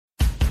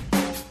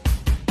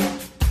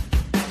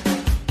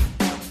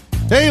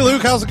Hey,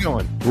 Luke, how's it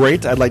going?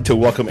 Great. I'd like to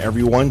welcome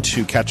everyone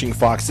to Catching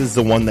Foxes,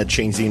 the one that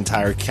changed the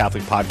entire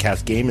Catholic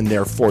podcast game, and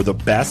therefore the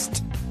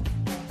best.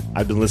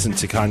 I've been listening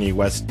to Kanye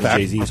West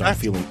and Jay-Z, so I'm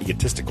feeling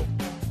egotistical.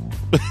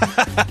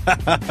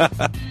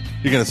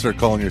 You're going to start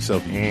calling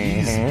yourself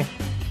Yeez?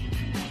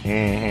 Oh,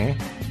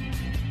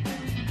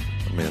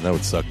 man, that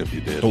would suck if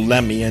you did. Don't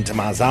let me into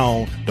my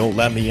zone. Don't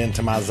let me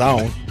into my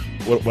zone.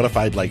 What if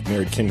I'd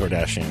married Kim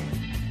Kardashian?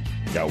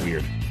 Got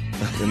weird.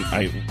 And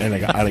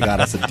I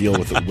got us a deal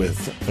with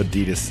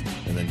Adidas,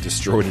 and then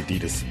destroyed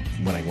Adidas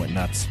when I went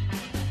nuts.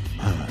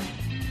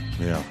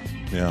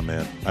 Yeah,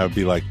 man. I would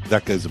be like,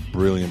 that guy's a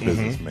brilliant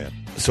businessman.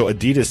 So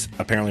Adidas,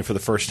 apparently for the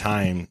first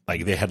time,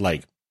 they had a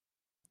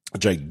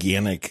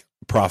gigantic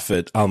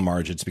profit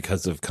margins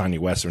because of Kanye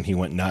West. When he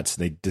went nuts,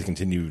 they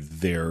discontinued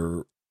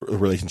their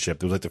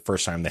relationship. It was the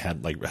first time they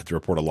had to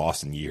report a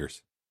loss in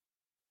years.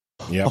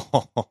 Yeah.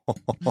 Wow.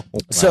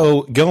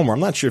 So, Gilmore, I'm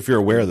not sure if you're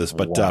aware of this,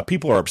 but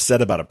people are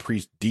upset about a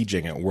priest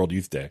DJing at World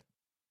Youth Day.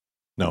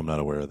 No, I'm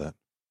not aware of that.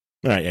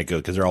 All right, yeah, good,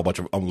 because they're all a bunch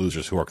of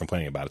losers who are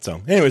complaining about it.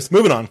 So, anyways,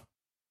 moving on.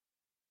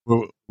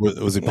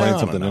 Was he playing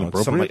something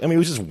inappropriate? It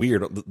was just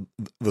weird.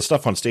 The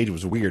stuff on stage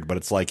was weird, but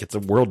it's a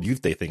World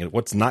Youth Day thing.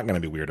 What's not going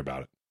to be weird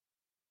about it?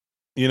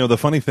 You know, the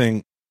funny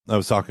thing, I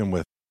was talking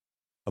with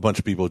a bunch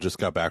of people who just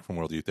got back from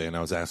World Youth Day, and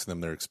I was asking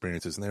them their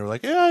experiences, and they were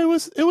like, yeah, it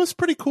was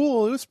pretty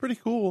cool. It was pretty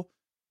cool.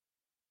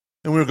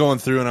 And we were going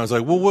through, and I was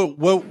like,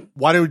 well,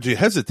 why did you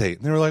hesitate?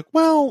 And they were like,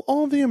 well,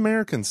 all the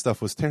American stuff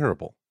was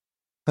terrible.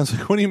 I was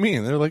like, what do you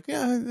mean? They're like,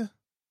 yeah,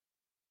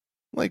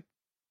 there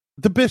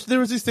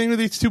was this thing with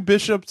these two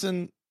bishops,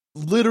 and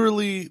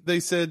literally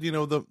they said,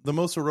 the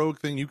most heroic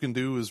thing you can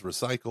do is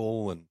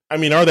recycle. And I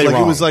mean, are they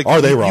wrong? It was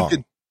are they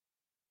wrong?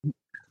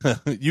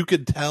 You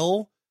could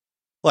tell.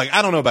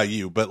 I don't know about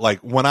you, but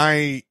when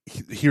I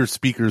hear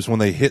speakers, when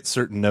they hit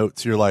certain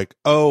notes, you're like,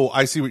 oh,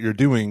 I see what you're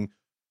doing.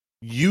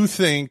 You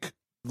think,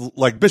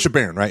 Bishop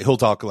Barron, right? He'll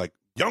talk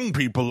young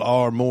people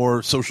are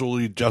more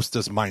socially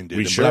justice minded.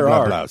 We and sure blah, blah,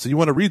 are. blah. So you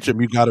want to reach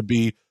them, you got to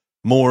be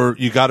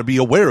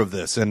aware of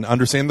this and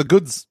understand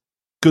the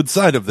good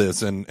side of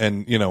this. And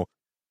I'm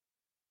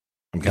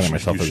counting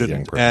myself as a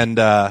young person.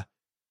 And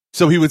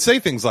so he would say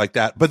things like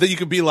that, but then you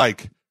could be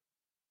like,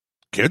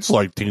 kids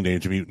like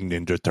Teenage Mutant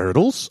Ninja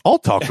Turtles. I'll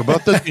talk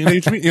about the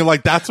Teenage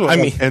Mutant. That's what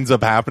ends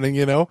up happening,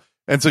 And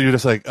so you're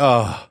just like,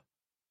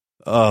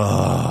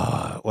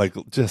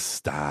 just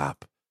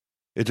stop.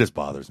 It just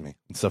bothers me.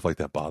 And stuff like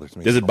that bothers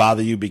me. Does it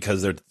bother you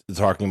because they're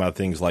talking about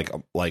things like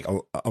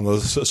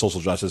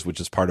social justice, which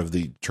is part of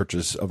the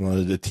church's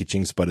the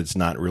teachings, but it's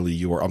not really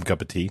your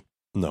cup of tea?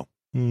 No.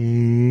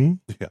 Mm-hmm.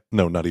 Yeah.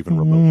 No, not even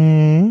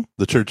remote.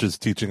 The church's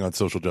teaching on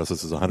social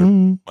justice is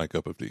 100 my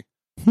cup of tea.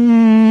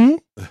 Why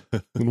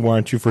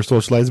aren't you for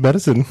socialized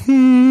medicine?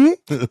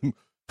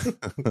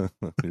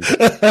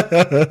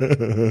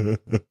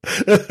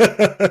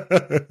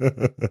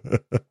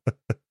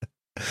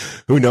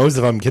 Who knows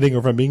if I'm kidding or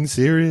if I'm being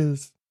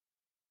serious?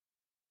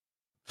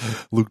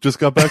 Luke just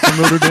got back from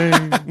Notre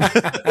Dame.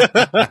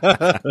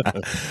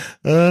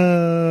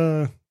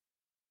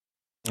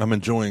 I'm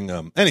enjoying.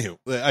 Anywho,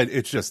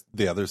 it's just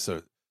there's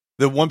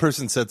the one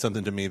person said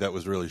something to me that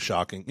was really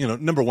shocking.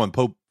 Number one,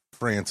 Pope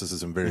Francis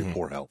is in very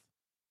poor health,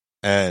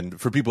 and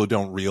for people who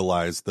don't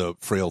realize the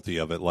frailty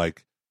of it,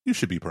 you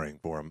should be praying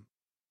for him.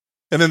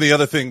 And then the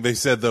other thing they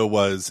said, though,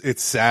 was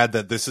it's sad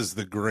that this is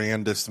the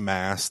grandest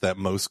mass that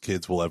most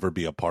kids will ever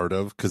be a part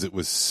of because it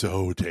was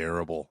so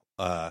terrible.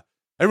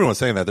 Everyone was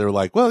saying that. They were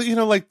like, well,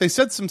 they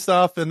said some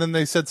stuff, and then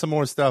they said some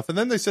more stuff, and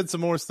then they said some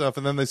more stuff,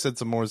 and then they said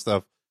some more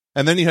stuff.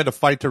 And then you had to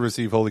fight to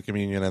receive Holy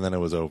Communion, and then it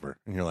was over.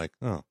 And you're like,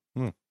 oh,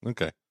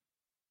 okay.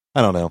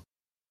 I don't know.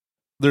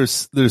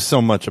 There's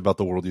so much about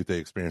the World Youth Day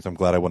experience I'm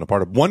glad I wasn't a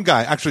part of. One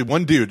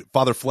dude,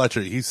 Father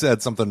Fletcher, he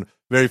said something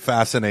very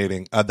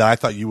fascinating that I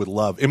thought you would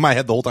love. In my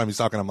head the whole time he's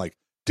talking, I'm like,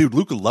 dude,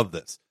 Luke would love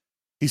this.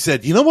 He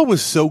said, you know what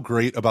was so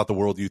great about the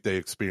World Youth Day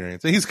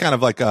experience? And he's kind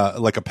of like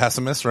a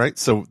pessimist, right?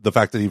 So the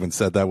fact that he even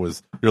said that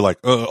was, you're like,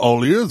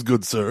 all ears,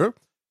 good sir.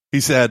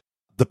 He said,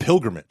 the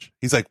pilgrimage.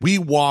 He's like, we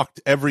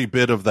walked every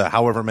bit of the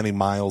however many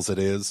miles it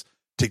is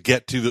to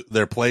get to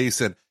their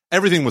place, and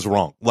everything was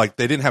wrong.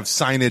 They didn't have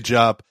signage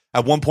up.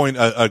 At one point,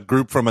 a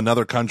group from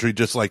another country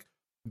just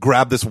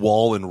grabbed this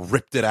wall and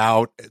ripped it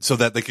out so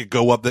that they could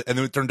go up. And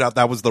then it turned out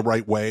that was the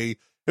right way.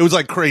 It was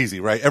crazy,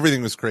 right?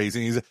 Everything was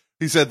crazy.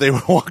 He said they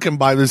were walking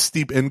by this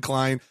steep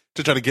incline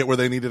to try to get where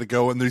they needed to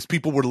go. And these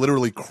people were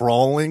literally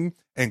crawling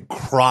and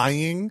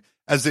crying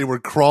as they were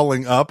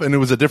crawling up. And it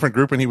was a different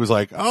group. And he was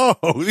like,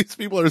 oh, these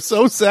people are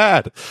so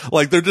sad.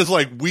 They're just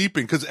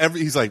weeping because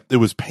he's like, it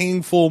was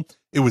painful.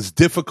 It was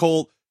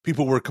difficult.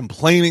 People were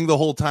complaining the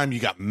whole time. You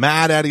got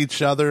mad at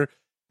each other.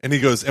 And he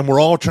goes, and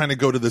we're all trying to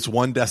go to this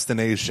one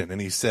destination.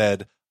 And he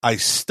said, I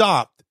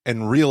stopped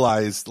and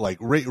realized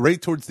right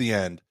towards the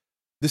end,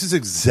 this is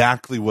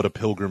exactly what a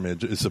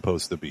pilgrimage is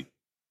supposed to be,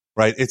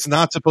 right? It's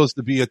not supposed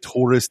to be a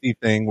touristy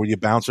thing where you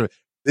bounce.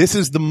 This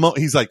is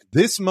he's like,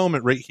 this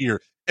moment right here.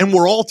 And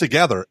we're all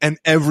together and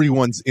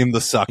everyone's in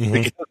the suck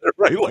together,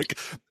 right?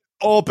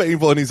 all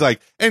painful. And he's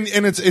like, and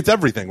it's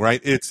everything,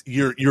 right? It's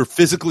you're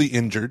physically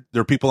injured.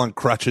 There are people on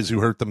crutches who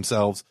hurt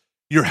themselves.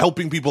 You're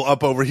helping people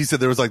up over. He said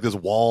there was like this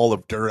wall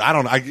of dirt. I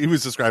don't know. He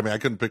was describing. I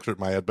couldn't picture it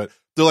in my head, but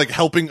they're like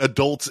helping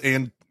adults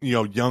and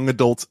young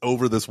adults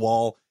over this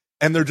wall,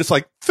 and they're just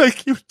like,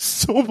 "Thank you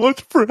so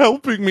much for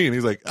helping me." And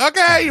he's like,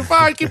 "Okay, you're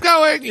fine. Keep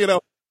going."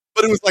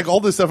 But it was like all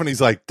this stuff, and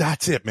he's like,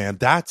 "That's it, man.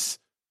 That's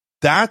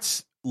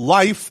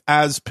life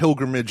as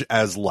pilgrimage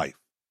as life."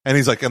 And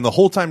he's like, and the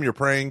whole time you're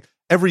praying,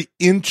 every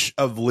inch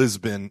of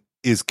Lisbon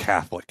is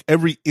Catholic,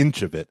 every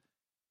inch of it.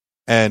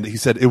 And he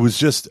said it was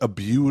just a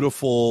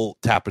beautiful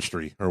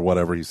tapestry or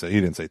whatever he said. He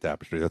didn't say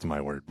tapestry. That's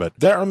my word. But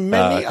there are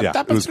many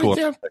tapestries cool.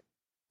 There.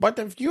 But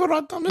if you're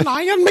an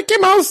Iron Mickey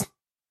Mouse.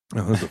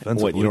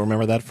 What, you don't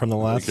remember that from the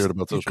last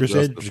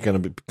Crusade? You're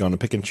going to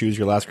pick and choose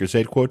your last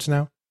Crusade quotes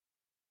now?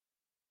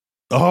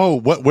 Oh,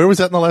 where was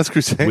that in the last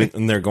Crusade?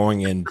 When they're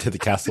going into the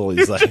castle,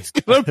 he's like, he's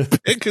going to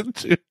pick and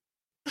choose.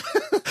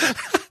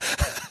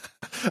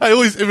 I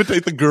always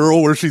imitate the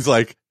girl where she's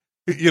like,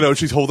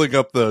 she's holding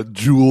up the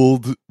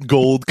jeweled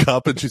gold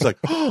cup and she's like,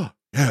 "Oh,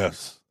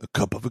 yes, a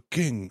cup of a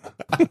king."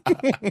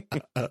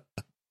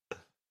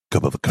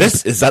 Cup of a cup.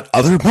 This is that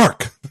other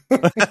mark.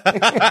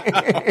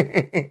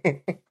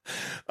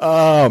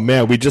 Oh,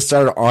 man, we just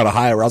started on a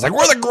high where I was like,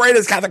 we're the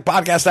greatest Catholic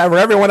podcast ever.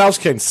 Everyone else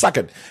can suck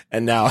it.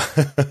 And now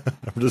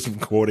I'm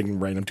just quoting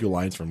random 2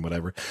 lines from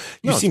whatever.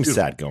 You seem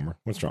sad, Gomer.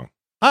 What's wrong?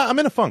 I'm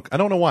in a funk. I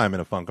don't know why I'm in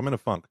a funk. I'm in a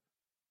funk.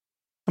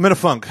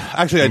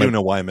 Actually, I do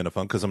know why I'm in a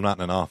funk, because I'm not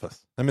in an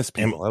office. I miss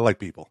people. I like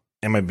people.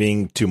 Am I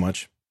being too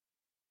much?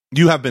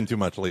 You have been too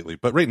much lately,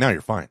 but right now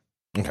you're fine.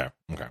 Okay.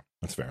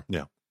 That's fair.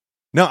 Yeah.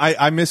 No,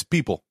 I miss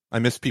people.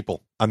 I'm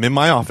in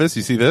my office.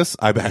 You see this?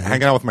 I'm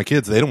hanging out with my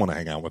kids. They don't want to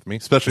hang out with me,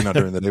 especially not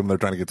during the day when they're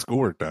trying to get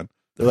schoolwork done.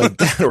 They're like,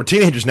 "Dad, we're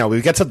teenagers now.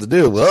 We've got something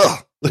to do."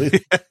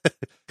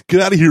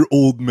 Get out of here,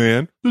 old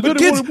man. Does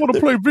anyone want to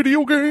play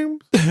video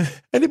games?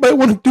 Anybody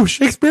want to do a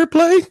Shakespeare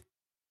play?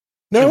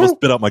 No? I almost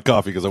spit out my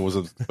coffee because I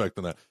wasn't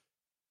expecting that.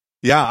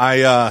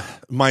 Yeah,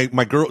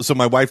 my girl, so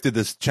my wife did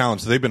this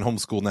challenge. So they've been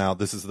homeschooled now.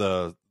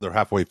 They're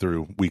halfway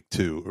through week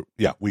 2.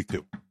 Yeah, week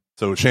 2.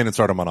 So Shannon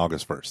started them on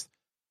August 1st.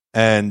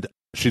 And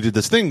she did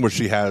this thing where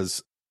she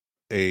has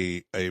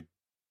we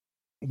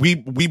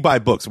buy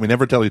books. We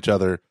never tell each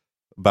other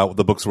about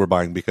the books we're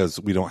buying because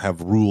we don't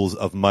have rules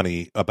of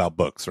money about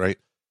books, right?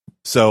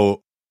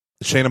 So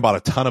Shannon bought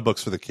a ton of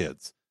books for the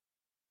kids,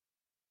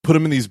 put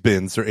them in these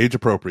bins. They're age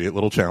appropriate, a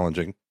little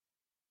challenging.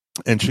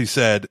 And she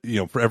said,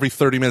 for every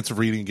 30 minutes of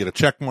reading, you get a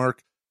check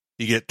mark.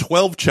 You get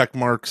 12 check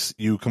marks.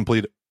 You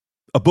complete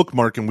a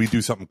bookmark, and we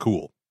do something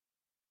cool.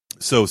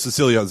 So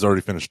Cecilia has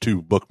already finished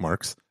 2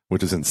 bookmarks,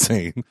 which is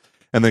insane.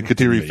 And then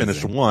Kateri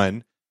finished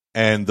 1.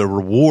 And the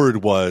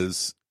reward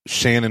was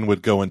Shannon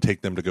would go and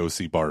take them to go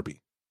see Barbie.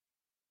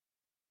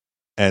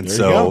 And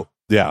so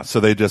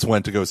they just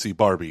went to go see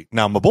Barbie.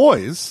 Now, my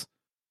boys,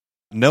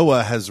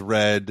 Noah has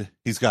read,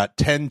 he's got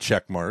 10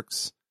 check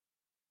marks,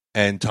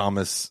 and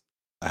Thomas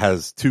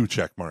has 2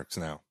 check marks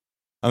now.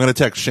 I'm going to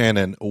text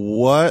Shannon,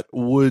 what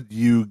would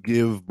you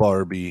give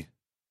Barbie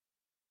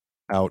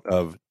out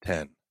of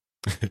 10?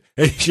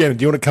 Hey, Shannon,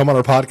 do you want to come on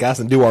our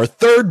podcast and do our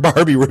 3rd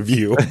Barbie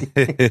review?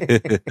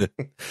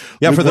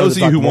 Yeah, for those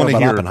of you who want to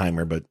hear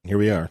Oppenheimer, but here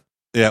we are.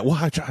 Yeah, well,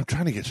 I'm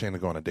trying to get Shannon to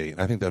go on a date.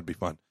 I think that'd be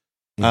fun.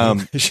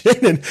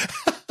 Shannon,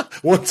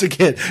 once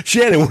again,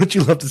 Shannon, wouldn't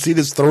you love to see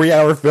this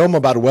 3-hour film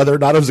about whether or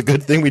not it was a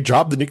good thing we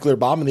dropped the nuclear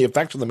bomb and the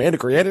effects on the man who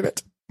created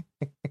it?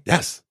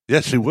 Yes,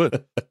 she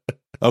would.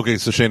 Okay,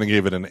 so Shannon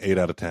gave it an 8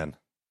 out of 10.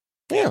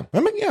 Yeah,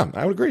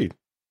 I would agree.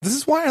 This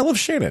is why I love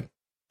Shannon.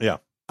 Yeah,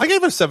 I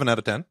gave it a 7 out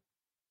of 10.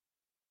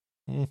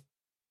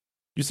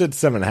 You said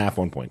 7.5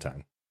 one point in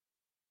time.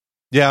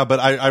 Yeah, but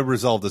I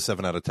resolved the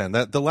 7 out of 10.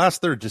 That the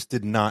last third just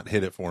did not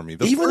hit it for me.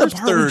 Even first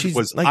the third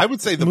was, I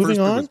would say the first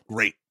third was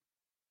great.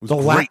 It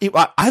was great.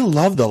 I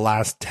love the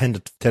last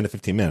 10 to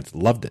 15 minutes.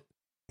 Loved it.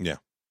 Yeah.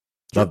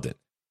 Loved it.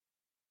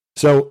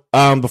 So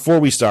before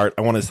we start,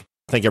 I want to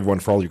thank everyone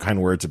for all your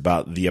kind words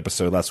about the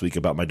episode last week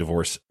about my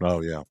divorce.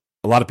 Oh, yeah.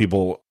 A lot of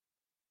people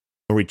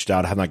reached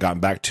out. I have not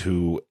gotten back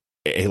to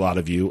a lot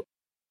of you.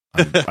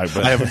 I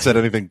haven't said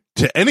anything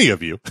to any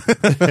of you.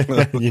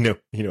 you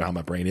know how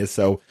my brain is,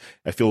 so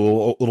I feel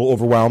a little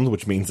overwhelmed,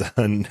 which means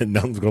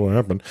nothing's going to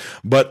happen.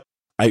 But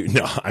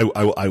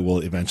I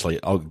will eventually.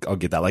 I'll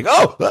get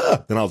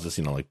that then I'll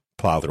just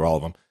plow through all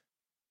of them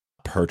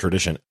per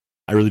tradition.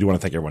 I really do want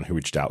to thank everyone who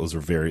reached out.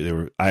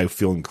 I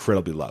feel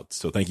incredibly loved.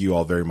 So thank you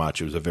all very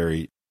much. It was a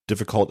very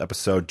difficult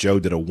episode. Joe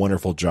did a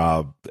wonderful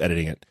job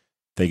editing it.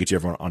 Thank you to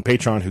everyone on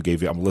Patreon who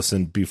gave you a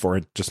listen before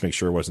it, just make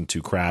sure it wasn't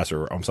too crass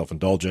or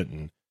self-indulgent.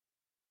 And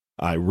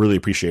I really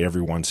appreciate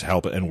everyone's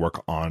help and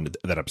work on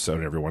that episode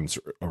and everyone's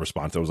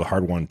response. It was a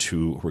hard one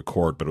to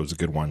record, but it was a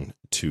good one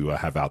to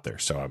have out there.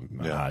 So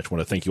I just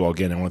want to thank you all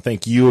again. I want to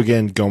thank you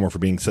again, Gomer, for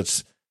being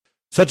such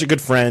a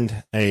good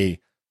friend, a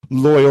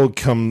loyal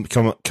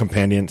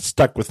companion,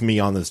 stuck with me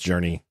on this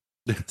journey.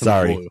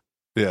 Sorry.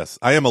 Yes,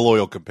 I am a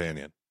loyal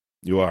companion.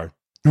 You are.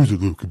 Who's a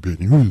little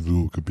companion?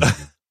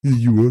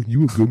 You are.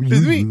 You are.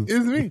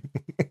 It's me.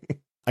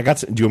 I got.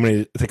 Do you want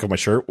me to take off my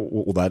shirt?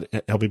 Will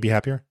that help me be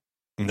happier?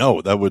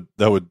 No, that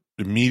would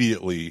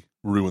immediately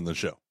ruin the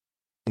show.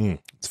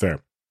 It's fair.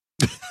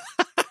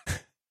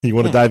 You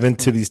want to dive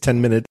into these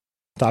 10-minute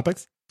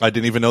topics? I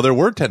didn't even know there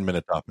were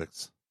 10-minute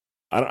topics.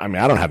 I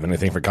don't have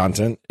anything for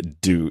content.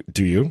 Do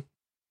you?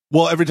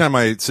 Well, every time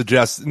I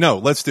suggest, no,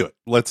 let's do it.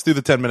 Let's do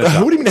the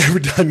 10-minute. What do you mean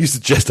every time you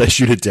suggest I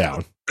shoot it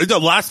down? The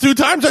last 2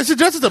 times I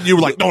suggested them, you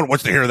were like, no one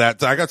wants to hear that.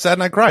 So I got sad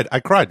and I cried. I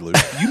cried, Luke.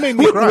 You made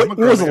me cry. What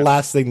was the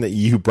last thing that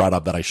you brought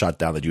up that I shot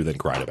down that you then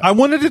cried about? I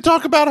wanted to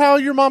talk about how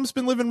your mom's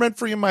been living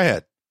rent-free in my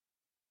head.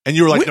 And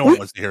you were like, no one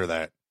wants to hear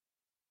that.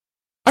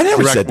 I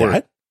never Direct said word.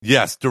 that.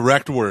 Yes,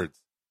 direct words.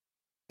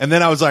 And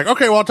then I was like,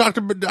 okay, well,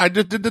 I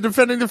did the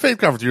Defending the Faith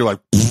conference. You're like,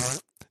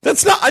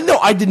 that's not. No,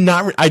 I did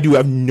not. I do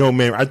have no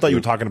memory. I thought you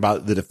were talking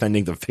about the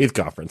Defending the Faith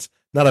conference,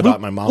 not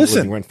about my mom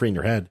living rent free in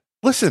your head.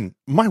 Listen,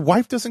 my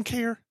wife doesn't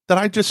care that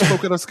I just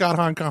spoke at a Scott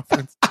Hahn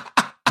conference.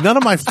 None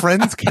of my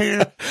friends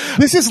care.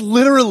 This is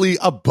literally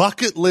a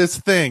bucket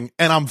list thing,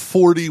 and I'm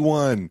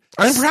 41.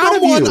 I'm proud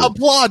of you. Someone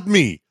applaud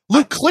me.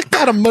 Luke, click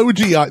that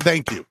emoji.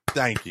 Thank you.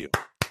 Thank you.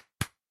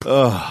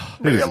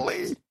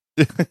 Really?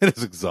 It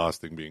is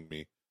exhausting being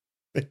me.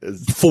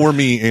 For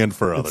me and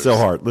for others. It's so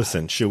hard.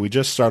 Listen, should we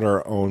just start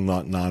our own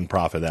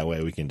non-profit? That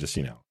way we can just,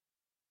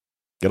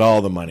 get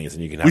all the monies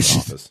and you can have an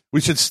office.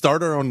 We should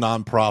start our own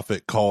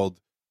nonprofit called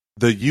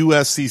the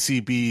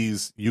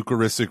USCCB's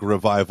Eucharistic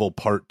Revival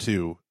Part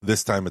 2.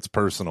 This time it's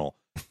personal.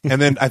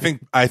 And then I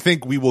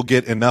think we will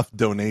get enough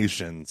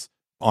donations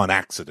on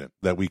accident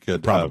that we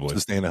could probably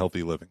sustain a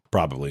healthy living.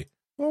 Probably.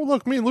 Oh,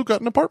 look, me and Luke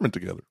got an apartment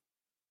together.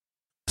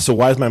 So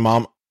why is my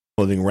mom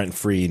living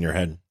rent-free in your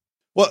head?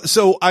 Well,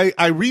 so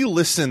I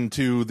re-listened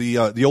to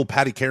the old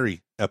Patty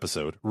Carey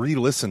episode.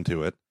 Re-listened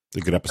to it.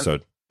 It's a good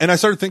episode. And I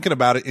started thinking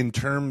about it in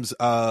terms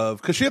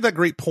of, because she had that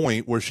great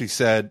point where she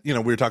said, we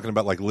were talking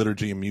about like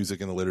liturgy and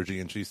music in the liturgy,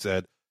 and she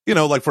said,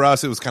 like for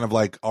us, it was kind of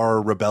like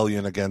our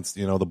rebellion against,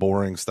 the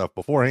boring stuff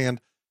beforehand.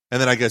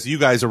 And then I guess you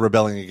guys are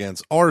rebelling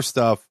against our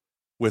stuff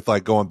with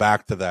like going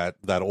back to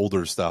that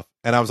older stuff.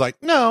 And I was like,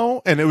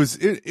 no. And it was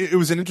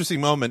an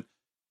interesting moment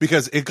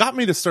because it got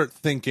me to start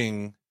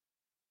thinking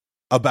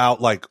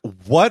about like,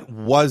 what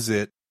was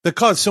it that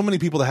caused so many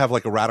people to have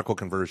like a radical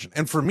conversion?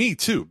 And for me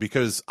too,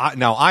 because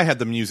I had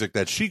the music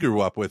that she grew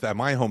up with at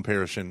my home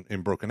parish in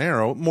Broken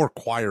Arrow, more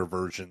choir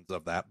versions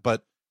of that,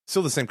 but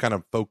still the same kind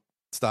of folk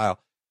style.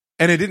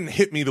 And it didn't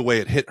hit me the way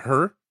it hit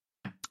her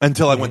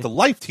until I went to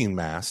Life Teen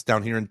Mass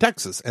down here in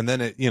Texas. And then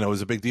it,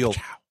 was a big deal.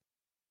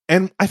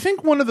 And I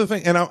think one of the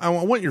things, and I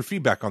want your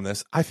feedback on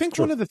this. I think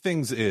one of the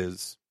things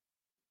is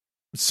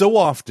so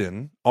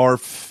often our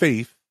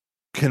faith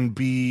can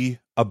be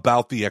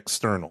about the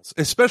externals,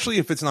 especially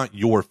if it's not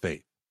your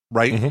faith,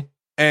 right? Mm-hmm.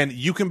 And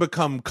you can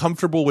become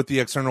comfortable with the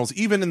externals,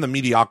 even in the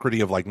mediocrity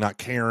of like not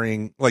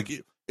caring. Like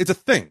it's a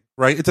thing,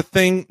 right? It's a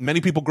thing.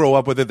 Many people grow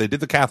up with it. They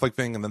did the Catholic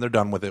thing and then they're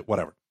done with it,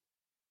 whatever.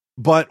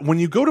 But when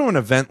you go to an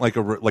event like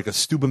a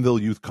Steubenville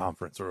Youth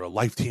Conference or a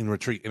Life Teen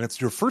Retreat, and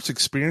it's your first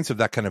experience of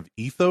that kind of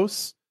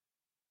ethos,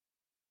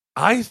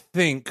 I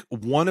think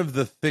one of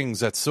the things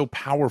that's so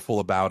powerful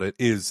about it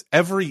is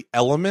every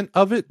element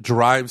of it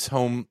drives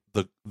home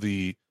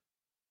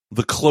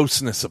the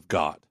closeness of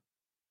God.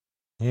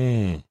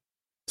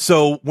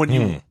 So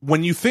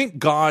when you think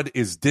God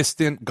is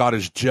distant, God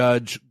is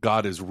judge,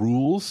 God is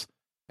rules,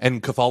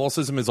 and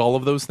Catholicism is all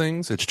of those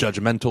things. It's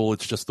judgmental.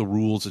 It's just the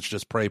rules. It's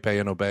just pray, pay,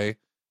 and obey.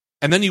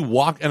 And then you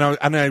walk, and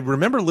I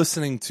remember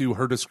listening to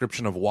her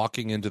description of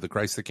walking into the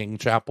Christ the King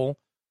chapel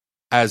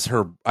as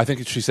I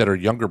think she said her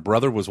younger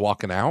brother was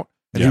walking out,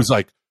 and he was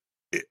like,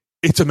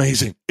 it's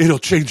amazing. It'll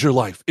change your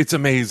life. It's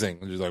amazing.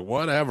 And she's like,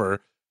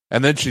 whatever.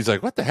 And then she's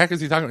like, what the heck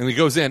is he talking about? And he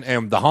goes in,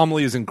 and the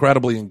homily is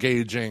incredibly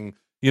engaging.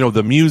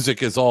 The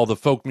music is all the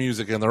folk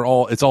music, and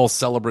it's all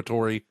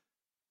celebratory.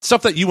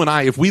 Stuff that you and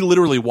I, if we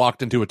literally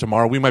walked into it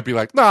tomorrow, we might be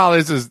like, no,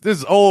 this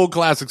is old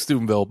classic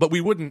Steubenville, but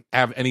we wouldn't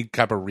have any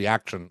type of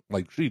reaction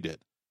like she did.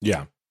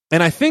 Yeah.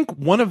 And I think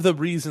one of the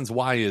reasons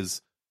why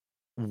is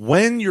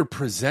when you're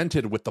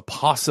presented with the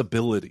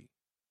possibility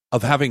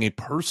of having a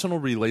personal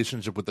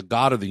relationship with the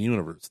God of the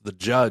universe, the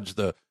judge,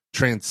 the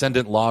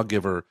transcendent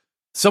lawgiver,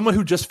 someone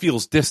who just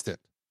feels distant,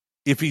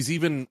 if he's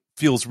even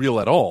feels real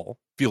at all,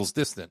 feels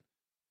distant,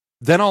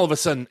 then all of a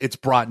sudden it's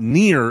brought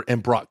near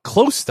and brought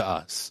close to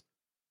us.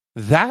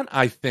 That,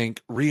 I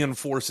think,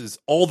 reinforces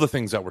all the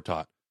things that we're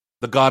taught.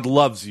 The God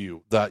loves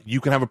you, that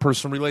you can have a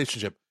personal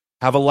relationship,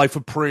 have a life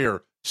of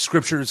prayer.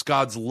 Scripture is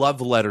God's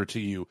love letter to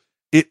you.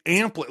 It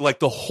like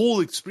the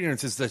whole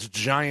experience is this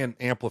giant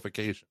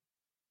amplification.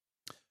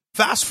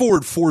 Fast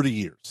forward 40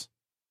 years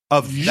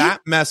of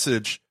that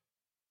message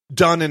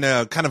done in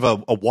a kind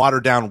of a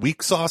watered down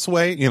weak sauce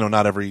way.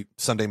 Not every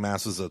Sunday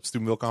Mass is a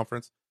Steubenville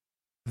conference.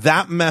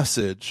 That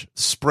message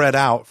spread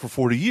out for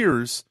 40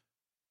 years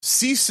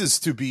ceases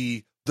to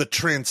be the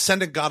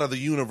transcendent God of the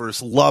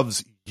universe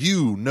loves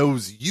you,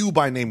 knows you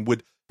by name,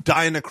 would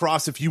die on a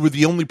cross if you were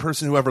the only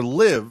person who ever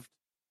lived.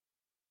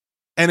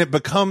 And it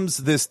becomes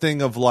this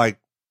thing of like,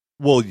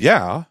 well,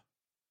 yeah,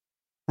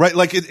 right?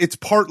 Like it's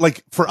part,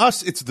 like for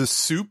us, it's the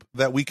soup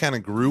that we kind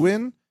of grew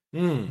in.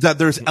 that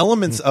there's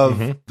elements of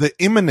the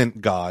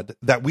immanent God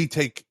that we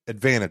take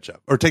advantage of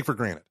or take for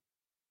granted.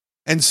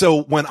 And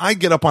so when I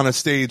get up on a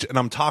stage and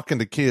I'm talking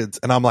to kids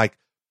and I'm like,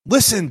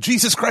 listen,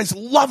 Jesus Christ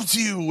loves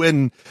you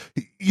and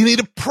you need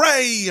to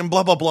pray and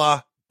blah, blah,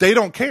 blah, they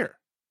don't care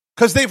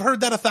because they've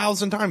heard that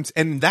 1,000 times.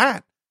 And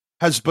that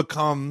has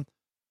become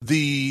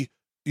the,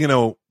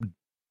 do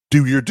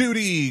your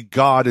duty.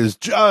 God is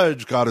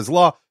judge. God is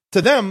law.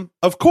 To them,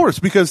 of course,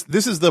 because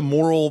this is the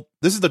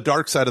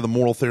dark side of the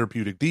moral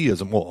therapeutic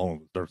deism.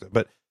 Well, dark side,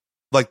 but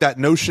like that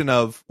notion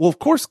of, well, of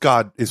course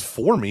God is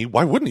for me.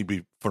 Why wouldn't he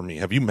be for me?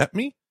 Have you met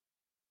me?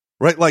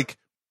 Right? Like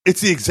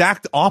it's the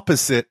exact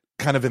opposite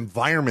kind of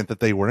environment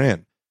that they were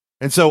in.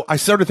 And so I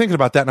started thinking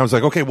about that and I was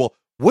like, okay, well,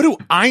 what do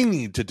I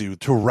need to do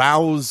to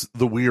rouse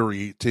the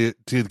weary, to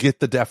get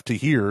the deaf to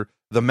hear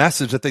the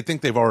message that they think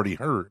they've already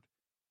heard?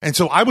 And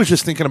so I was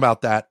just thinking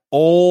about that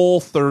all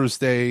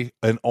Thursday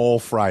and all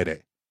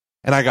Friday.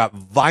 And I got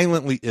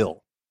violently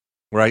ill,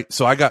 right?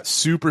 So I got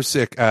super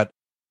sick at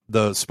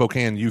the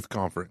Spokane Youth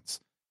Conference.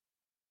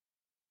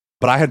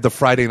 But I had the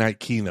Friday night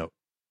keynote.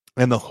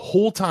 And the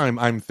whole time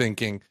I'm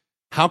thinking,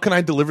 how can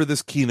I deliver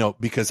this keynote?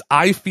 Because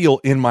I feel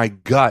in my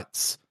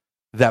guts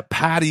that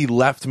Patty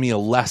left me a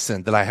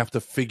lesson that I have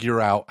to figure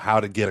out how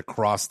to get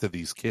across to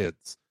these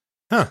kids.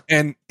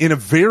 And in a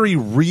very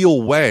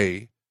real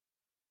way,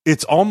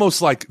 it's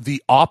almost like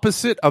the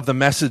opposite of the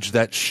message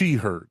that she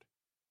heard.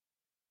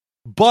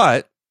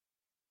 But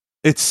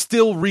it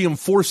still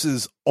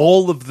reinforces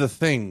all of the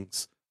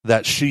things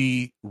that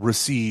she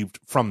received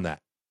from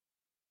that.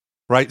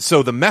 Right?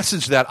 So the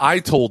message that I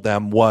told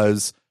them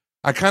was,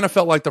 I kind of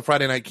felt like the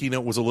Friday night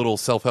keynote was a little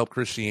self-help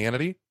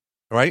Christianity,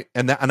 right?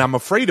 And I'm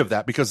afraid of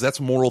that because that's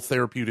moral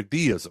therapeutic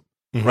deism,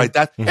 right?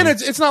 And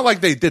it's not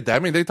like they did that. I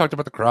mean, they talked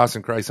about the cross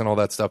and Christ and all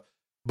that stuff.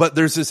 But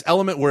there's this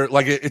element where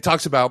like it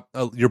talks about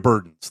your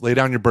burdens. Lay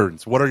down your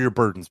burdens. What are your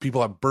burdens?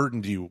 People have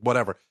burdened you,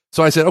 whatever.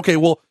 So I said, okay,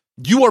 well,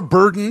 you are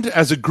burdened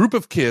as a group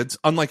of kids,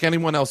 unlike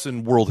anyone else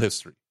in world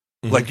history.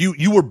 Like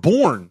you were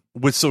born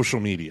with social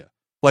media.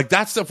 Like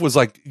that stuff was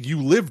like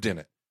you lived in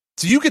it.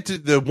 So you get to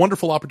the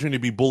wonderful opportunity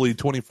to be bullied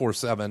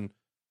 24/7.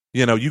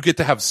 You get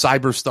to have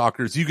cyber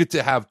stalkers. You get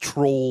to have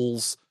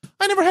trolls.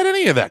 I never had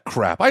any of that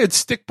crap. I had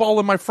stickball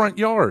in my front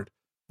yard.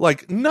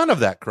 Like none of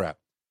that crap.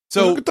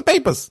 So look at the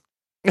papers.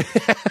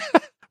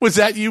 Was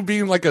that you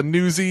being like a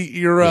Newsy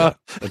era?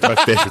 Yeah, that's my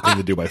favorite thing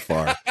to do by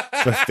far.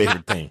 It's my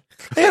favorite thing.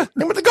 Hey,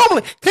 with the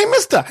goblin. Hey,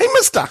 mister. Hey,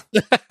 mister.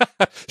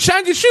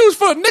 Shine your shoes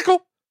for a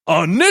nickel.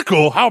 A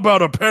nickel? How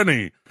about a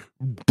penny?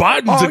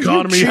 Biden's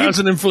economy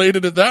hasn't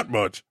inflated it that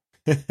much.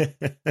 Who's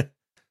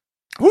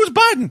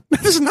Biden?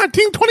 This is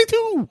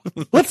 1922.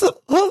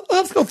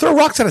 Let's go throw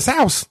rocks at his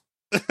house.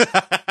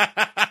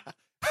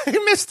 Hey,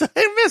 mister.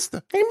 Hey,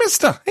 mister. Hey,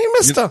 mister. Hey,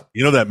 mister.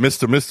 You know that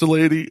Mr.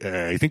 lady?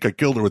 I think I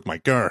killed her with my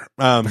car.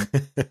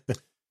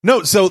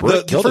 No, so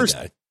the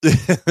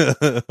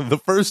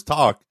first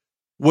talk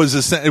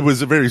was it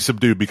was very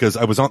subdued because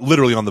I was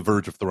literally on the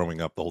verge of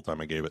throwing up the whole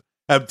time I gave it.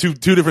 I have two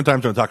different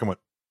times I'm talking about.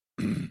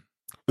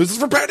 This is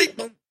for Patty.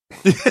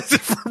 This is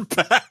for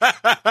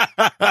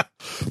Patty.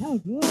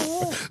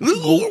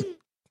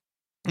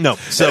 No,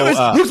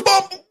 so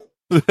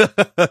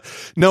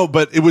no,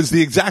 but it was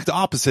the exact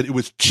opposite. It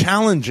was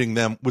challenging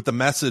them with the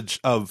message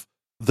of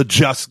the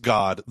just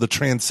God, the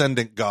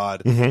transcendent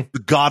God,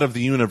 the God of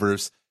the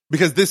universe.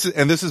 Because this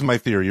is my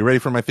theory. You ready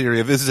for my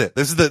theory? This is it.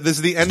 This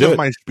is the end of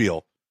my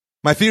spiel.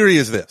 My theory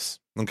is this,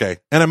 okay?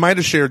 And I might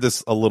have shared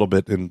this a little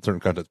bit in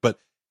certain contexts, but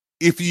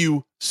if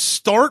you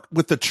start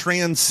with the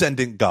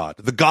transcendent God,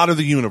 the God of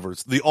the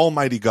universe, the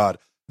almighty God,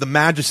 the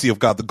majesty of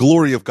God, the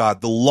glory of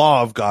God, the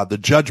law of God, the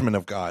judgment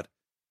of God,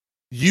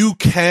 you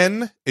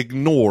can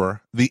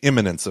ignore the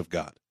immanence of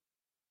God,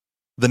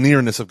 the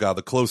nearness of God,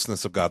 the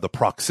closeness of God, the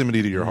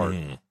proximity to your heart.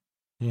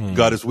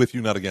 God is with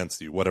you, not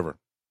against you, whatever.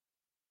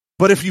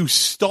 But if you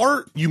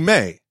start, you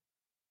may,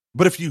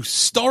 but if you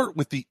start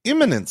with the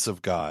immanence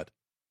of God,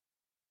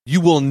 you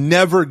will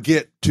never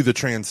get to the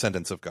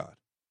transcendence of God.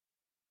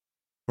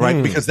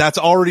 Right? Because that's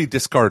already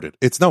discarded.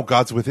 It's no,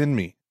 God's within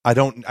me. I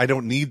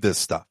don't need this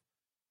stuff.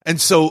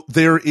 And so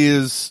there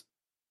is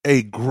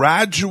a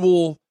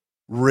gradual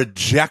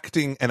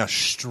rejecting and a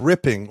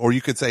stripping, or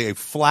you could say a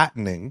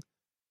flattening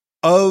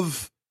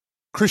of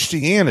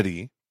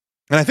Christianity.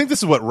 And I think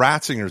this is what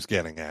Ratzinger's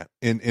getting at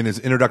in his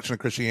Introduction to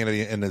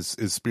Christianity and his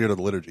Spirit of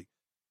the Liturgy.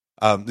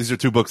 These are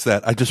two books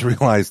that I just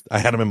realized I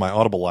had them in my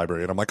Audible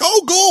library, and I'm like,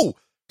 oh, go!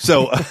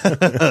 So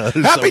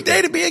happy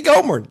day to be a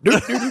Gomer.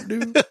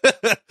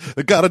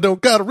 I got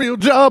a real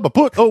job. I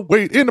put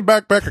weight in the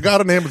backpack. I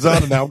got an Amazon,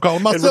 and now I'm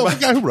calling myself the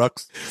guy who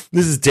rucks.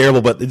 This is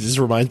terrible, but it just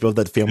reminds me of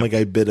that Family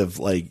Guy bit of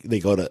like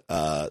they go to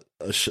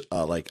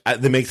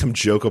they make some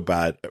joke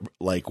about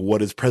like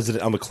what is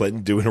President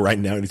Clinton doing right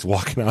now, and he's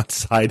walking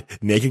outside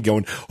naked,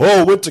 going,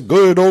 "Oh, it's a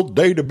good old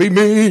day to be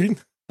mean."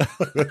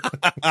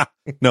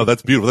 No,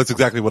 that's beautiful. That's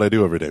exactly what I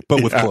do every day,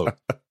 but with clothes.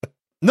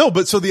 No,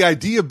 but so the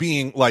idea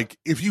being like,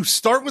 if you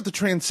start with the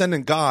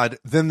transcendent God,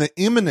 then the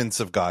immanence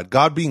of God,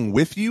 God being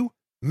with you,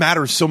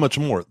 matters so much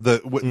more.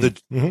 The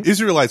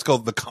Israelites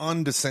called the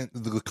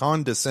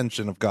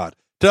condescension of God.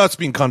 To us,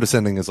 being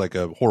condescending is like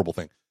a horrible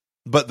thing,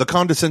 but the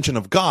condescension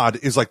of God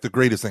is like the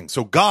greatest thing.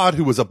 So God,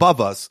 who is above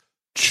us,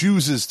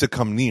 chooses to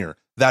come near.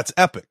 That's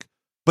epic.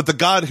 But the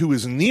God who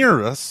is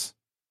near us,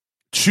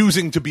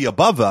 choosing to be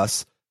above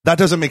us, that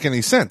doesn't make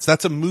any sense.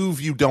 That's a move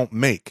you don't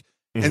make.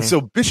 And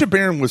so Bishop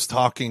Barron was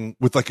talking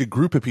with like a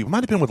group of people.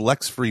 Might have been with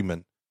Lex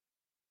Friedman.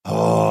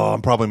 Oh,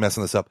 I'm probably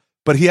messing this up.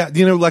 But do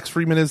you know who Lex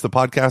Friedman is, the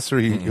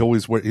podcaster? He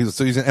always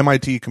he's an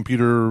MIT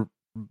computer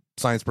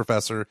science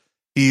professor.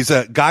 He's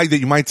a guy that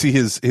you might see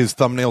his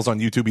thumbnails on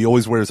YouTube. He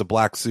always wears a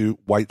black suit,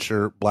 white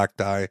shirt, black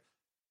tie.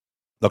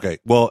 Okay,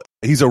 well,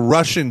 he's a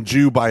Russian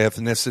Jew by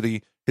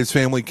ethnicity. His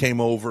family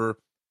came over.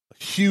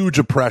 Huge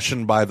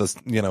oppression by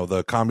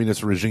the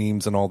communist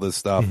regimes and all this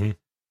stuff.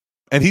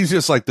 And he's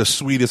just like the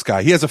sweetest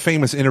guy. He has a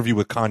famous interview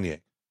with Kanye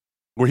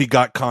where he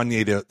got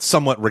Kanye to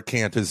somewhat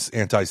recant his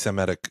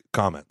anti-Semitic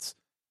comments.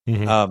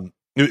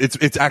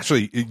 It's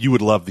actually, you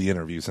would love the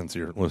interview since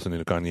you're listening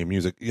to Kanye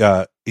music.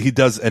 He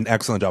does an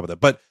excellent job of that.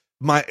 But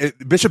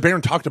Bishop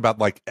Barron talked about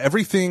like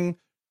everything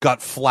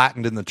got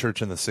flattened in the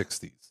church in the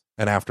 60s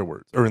and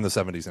afterwards, or in the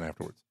 70s and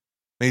afterwards.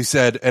 And he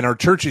said, and our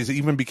churches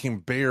even became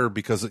bare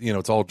because,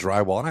 it's all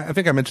drywall. And I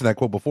think I mentioned that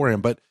quote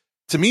beforehand, but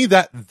to me,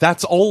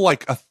 that's all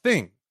like a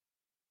thing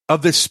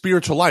of this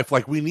spiritual life.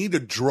 Like we need to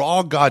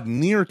draw God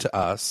near to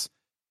us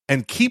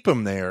and keep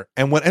him there.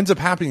 And what ends up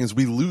happening is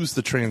we lose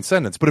the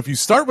transcendence. But if you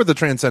start with the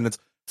transcendence,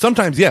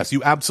 sometimes, yes,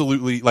 you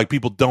absolutely, like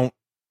people don't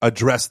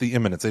address the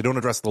immanence. They don't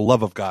address the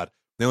love of God.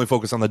 They only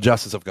focus on the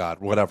justice of God,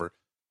 whatever.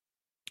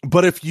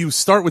 But if you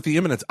start with the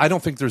immanence, I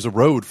don't think there's a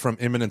road from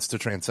immanence to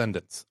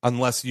transcendence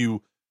unless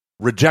you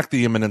reject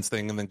the immanence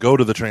thing and then go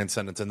to the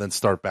transcendence and then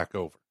start back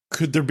over.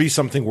 Could there be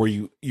something where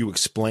you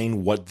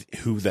explain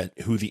who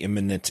the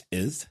immanent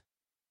is?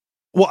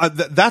 Well,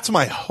 that's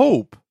my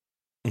hope.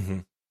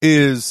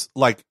 Is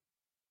like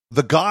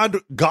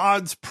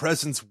God's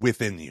presence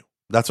within you.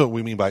 That's what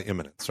we mean by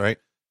immanence, right?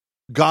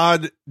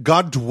 God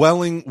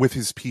dwelling with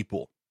his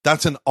people.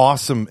 That's an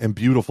awesome and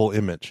beautiful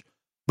image.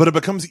 But it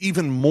becomes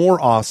even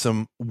more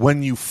awesome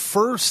when you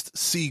first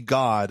see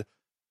God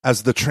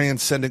as the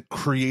transcendent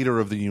creator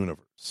of the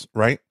universe,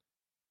 right?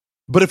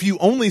 But if you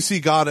only see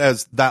God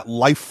as that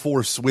life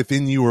force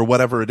within you or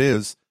whatever it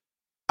is,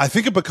 I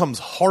think it becomes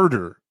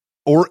harder,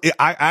 or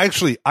I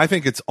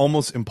think it's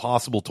almost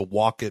impossible to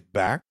walk it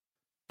back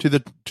to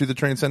the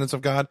transcendence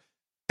of God.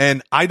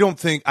 And I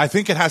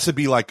think it has to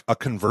be like a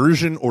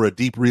conversion or a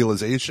deep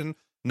realization,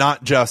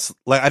 not just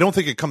like, I don't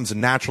think it comes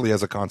naturally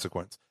as a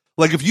consequence.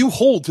 Like if you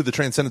hold to the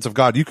transcendence of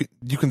God, you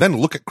can then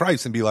look at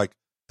Christ and be like,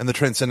 and the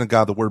transcendent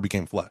God, the word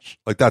became flesh.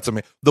 Like that's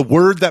amazing. The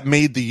word that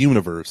made the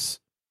universe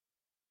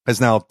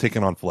has now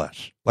taken on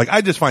flesh. Like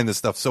I just find this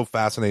stuff so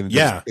fascinating.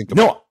 Yeah.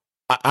 No,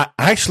 I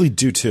actually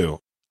do too.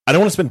 I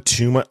don't want to spend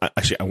too much.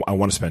 Actually, I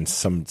want to spend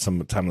some time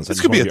on this.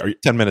 This could be a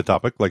 10-minute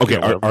topic. Like, okay,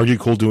 are you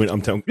cool doing?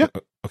 Yeah.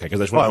 Okay,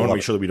 because I want to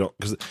make sure that we don't.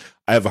 Because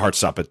I have a hard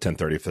stop at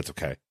 10:30. If that's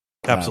okay.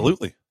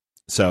 Absolutely.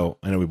 So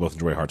I know we both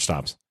enjoy hard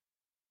stops.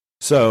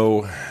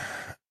 So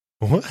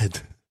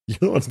what? You're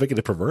the one's making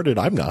it perverted.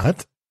 I'm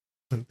not.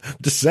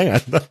 Just saying.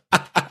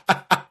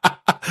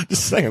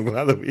 Just saying. I'm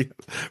glad that we're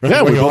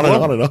going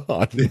on and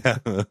on. Yeah.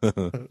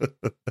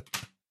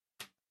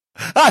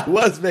 I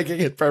was making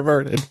it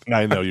perverted.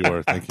 I know you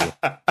were. Thank you.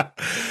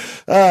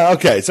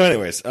 Okay. So,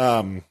 anyways,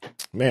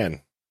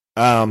 man,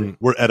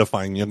 we're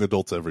edifying young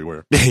adults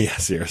everywhere. Yeah,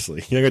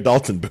 seriously, young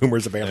adults and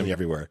boomers apparently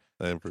everywhere.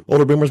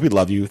 Older boomers, we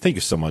love you. Thank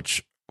you so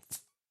much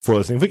for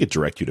listening. If we could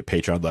direct you to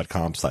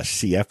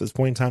patreon.com/CF at this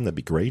point in time, that'd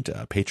be great.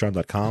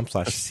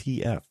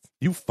 Patreon.com/CF.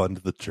 You fund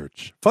the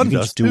church. Fund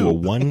us. Do a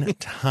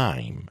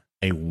one-time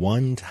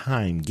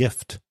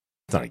gift.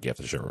 It's not a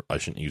gift. Sure, I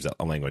shouldn't use that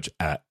language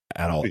at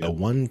all. Yeah. A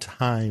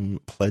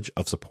one-time pledge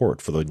of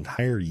support for the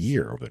entire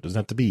year. It doesn't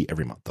have to be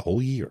every month, the whole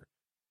year.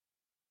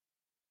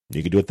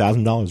 You can do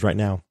 $1,000 right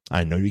now.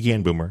 I know you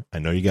can, Boomer. I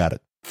know you got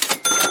it.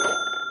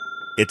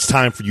 It's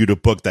time for you to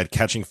book that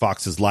Catching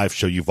Foxes live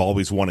show you've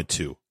always wanted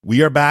to.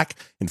 We are back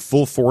in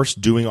full force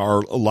doing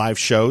our live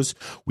shows.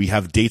 We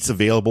have dates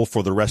available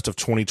for the rest of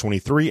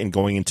 2023 and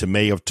going into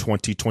May of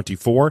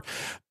 2024.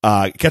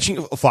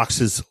 Catching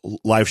Foxes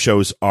live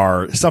shows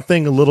are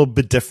something a little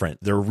bit different.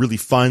 They're really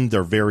fun.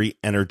 They're very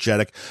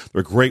energetic.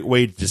 They're a great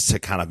way just to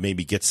kind of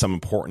maybe get some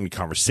important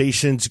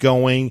conversations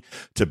going,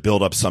 to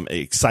build up some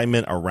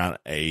excitement around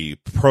a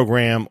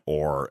program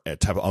or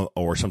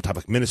some type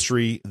of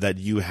ministry that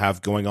you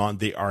have going on.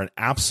 They are an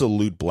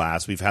absolute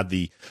blast. We've had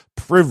the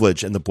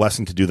privilege and the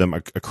blessing to do them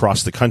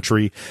across the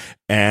country,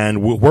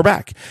 and we're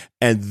back.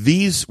 And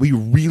these we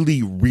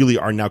really, really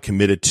are now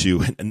committed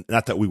to, and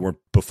not that we weren't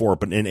before,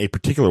 but in a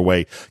particular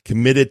way,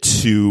 committed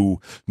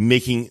to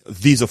making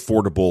these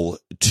affordable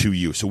to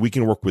you. So we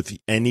can work with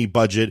any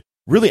budget.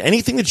 Really,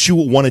 anything that you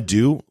want to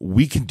do,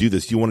 we can do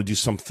this. You want to do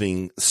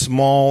something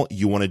small,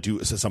 you want to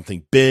do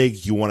something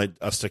big, you want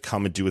us to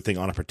come and do a thing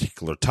on a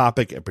particular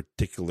topic, a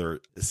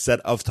particular set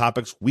of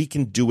topics, we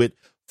can do it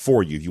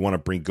for you. If you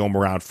want to go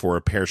around for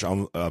a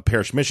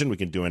parish mission, we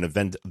can do an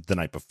event the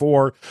night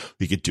before.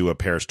 We could do a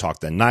parish talk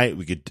that night.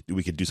 We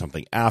could do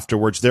something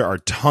afterwards. There are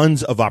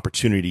tons of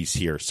opportunities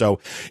here. So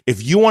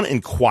if you want to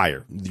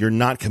inquire, you're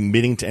not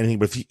committing to anything,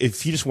 but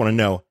if you just want to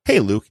know, hey,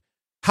 Luke,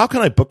 how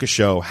can I book a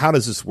show? How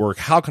does this work?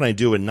 How can I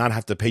do it and not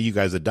have to pay you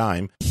guys a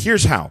dime?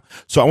 Here's how.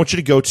 So I want you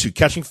to go to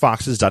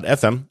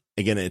catchingfoxes.fm.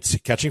 Again, it's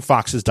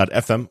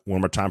catchingfoxes.fm. One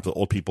more time for the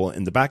old people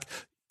in the back.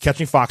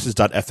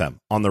 Catchingfoxes.fm.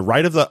 On the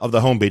right of the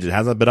homepage, it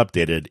hasn't been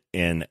updated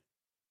in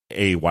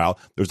a while.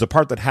 There's a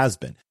part that has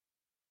been.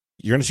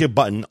 You're going to see a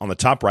button on the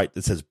top right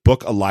that says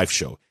book a live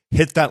show.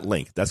 Hit that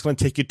link. That's going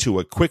to take you to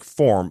a quick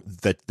form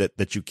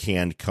that you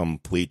can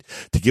complete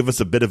to give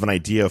us a bit of an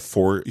idea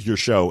for your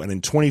show. And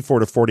in 24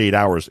 to 48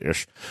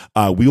 hours-ish,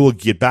 we will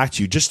get back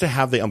to you just to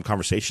have the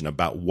conversation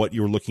about what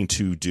you're looking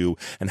to do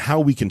and how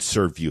we can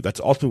serve you. That's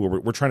ultimately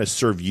what we're trying to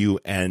serve you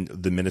and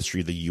the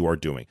ministry that you are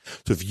doing.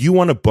 So if you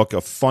want to book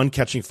a fun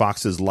Catching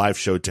Foxes live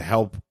show to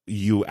help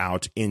you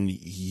out in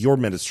your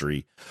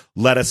ministry,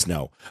 let us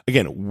know.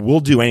 Again, we'll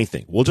do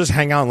anything. We'll just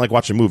hang out and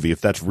watch a movie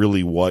if that's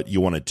really what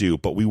you want to do,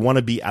 but we want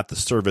to be at the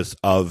service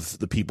of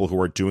the people who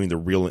are doing the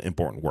real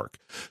important work.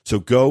 So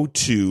go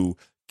to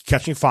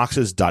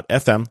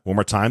catchingfoxes.fm. One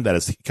more time, that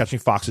is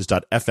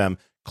catchingfoxes.fm.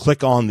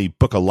 Click on the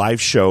book a live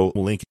show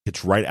link.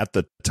 It's right at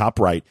the top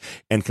right,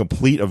 and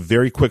complete a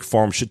very quick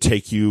form. Should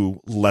take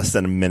you less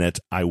than a minute,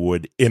 I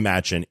would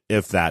imagine,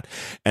 if that.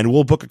 And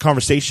we'll book a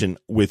conversation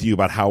with you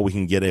about how we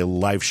can get a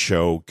live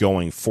show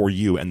going for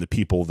you and the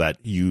people that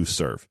you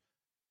serve.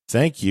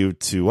 Thank you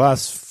to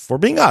us for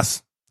being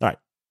us. All right.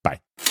 Bye.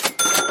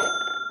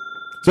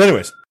 So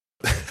anyways,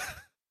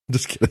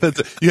 just kidding.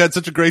 You had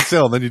such a great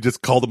sale, and then you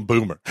just called him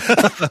Boomer.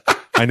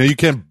 I know you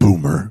can't,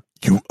 Boomer.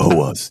 You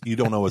owe us. You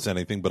don't owe us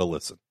anything but a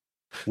listen.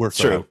 We're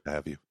proud to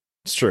have you.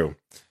 It's true.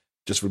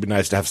 Just would be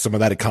nice to have some of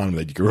that economy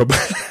that you grew up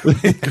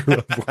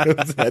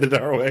with headed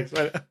our way.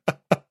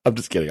 I'm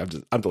just kidding.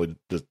 I'm totally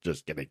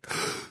just kidding.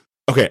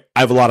 Okay,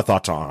 I have a lot of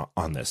thoughts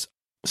on this.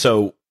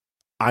 So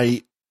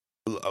let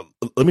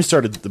me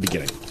start at the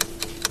beginning.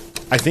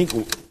 I think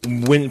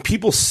when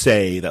people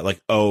say that,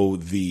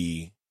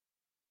 the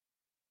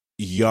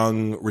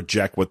young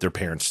reject what their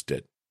parents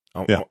did,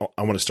 I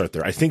want to start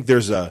there. I think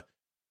there's a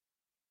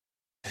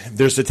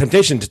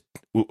temptation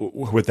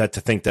with that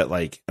to think that,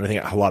 and I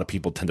think a lot of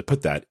people tend to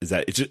put that, is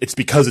that it's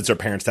because it's their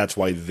parents, that's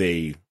why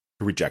they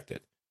reject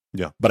it.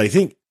 Yeah. But I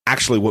think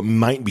actually what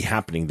might be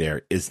happening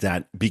there is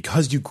that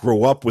because you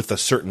grow up with a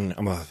certain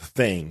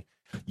thing,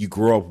 you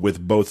grow up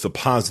with both the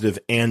positive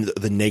and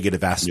the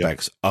negative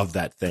aspects of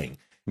that thing.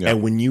 Yeah.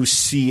 And when you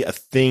see a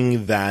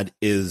thing that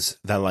is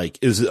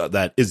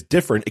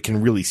different, it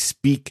can really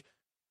speak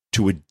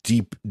to a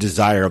deep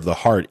desire of the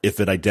heart if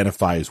it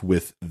identifies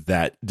with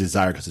that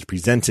desire because it's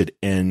presented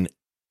in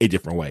a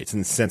different way. It's in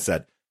the sense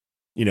that,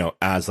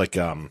 as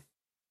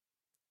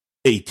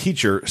a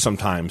teacher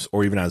sometimes,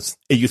 or even as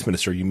a youth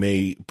minister, you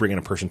may bring in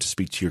a person to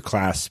speak to your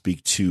class,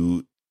 speak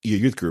to your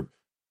youth group,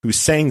 who's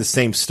saying the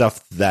same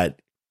stuff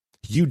that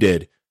you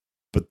did,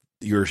 but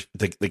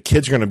the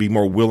kids are going to be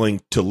more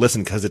willing to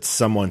listen because it's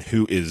someone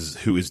who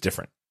is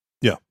different.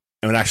 Yeah.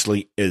 And what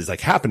actually is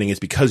happening is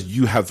because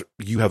you have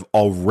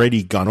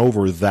already gone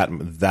over that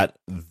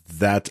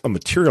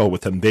material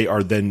with them, they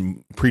are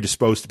then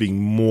predisposed to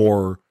being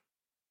more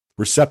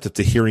receptive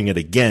to hearing it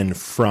again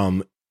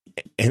from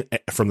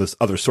this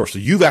other source. So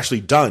you've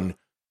actually done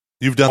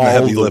the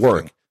heavy lifting.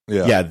 Work.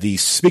 Yeah. The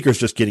speaker's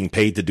just getting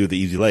paid to do the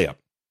easy layup,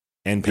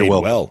 and paid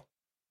well.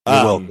 You're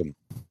welcome.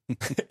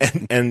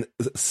 and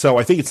so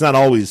I think it's not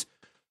always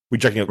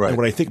rejecting it. Right. And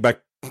when I think back,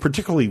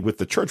 particularly with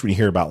the church, when you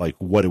hear about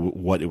what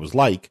it was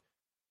like,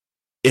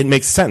 it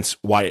makes sense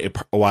why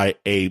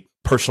a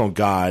personal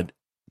God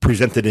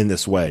presented in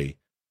this way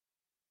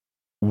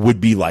would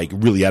be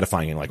really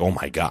edifying and oh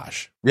my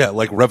gosh. Yeah,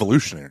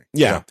 revolutionary.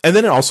 Yeah. And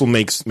then it also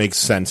makes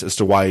sense as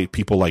to why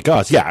people like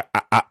us,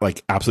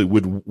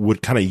 absolutely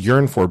would kind of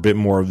yearn for a bit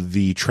more of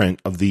the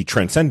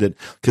transcendent,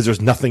 because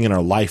there's nothing in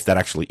our life that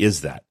actually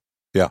is that.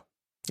 Yeah.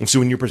 And so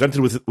when you're presented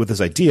with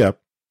this idea,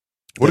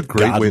 what a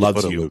great God way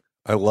loves to put it, you. Luke.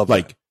 I love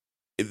that.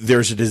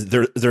 There's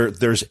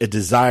a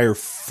desire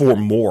for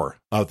more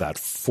of that,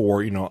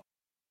 for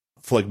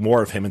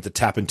more of him, and to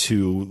tap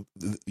into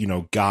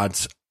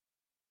God's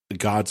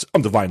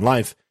divine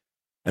life,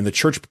 and the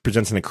church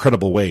presents an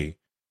incredible way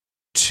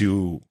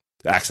to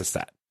access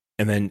that.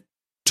 And then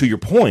to your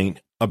point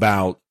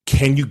about,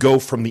 can you go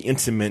from the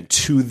intimate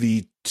to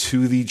the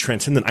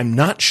transcendent? I'm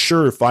not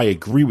sure if I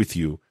agree with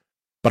you,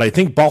 but I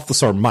think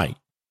Balthasar might,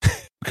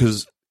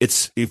 because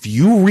if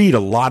you read a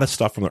lot of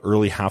stuff from the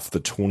early half of the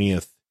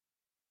 20th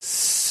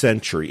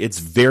century, it's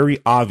very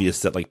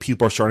obvious that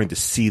people are starting to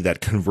see that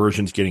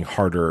conversion's getting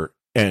harder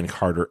and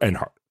harder and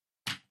harder.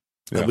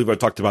 Yeah. I believe I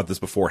talked about this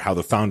before, how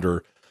the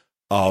founder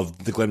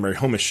of the Glen Mary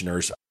Home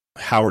Missioners,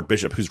 Howard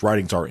Bishop, whose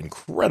writings are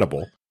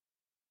incredible,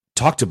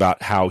 talked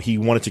about how he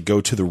wanted to go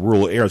to the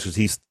rural areas because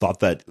he thought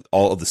that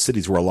all of the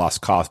cities were a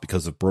lost cause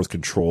because of birth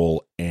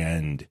control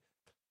and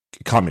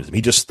communism.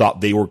 He just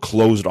thought they were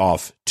closed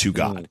off to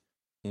God.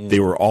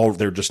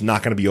 They're just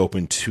not going to be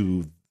open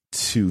to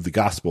to the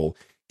gospel,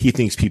 he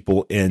thinks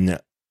people in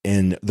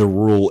the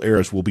rural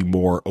areas will be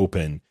more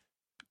open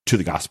to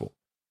the gospel.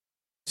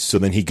 So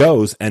then he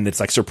goes, and it's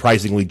like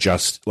surprisingly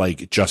just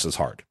as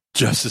hard,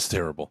 just as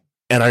terrible.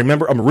 And I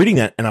remember I'm reading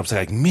that, and I was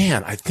like,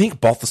 man, I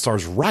think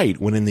Balthasar's right.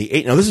 When in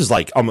the now this is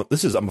like I'm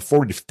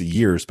 40 to 50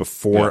 years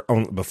before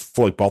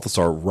like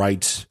Balthasar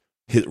writes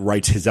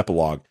his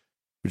epilogue,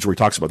 which where he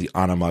talks about the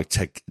Anima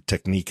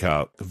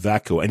Technica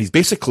Vacuo, and he's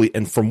basically,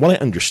 and from what I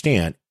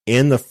understand,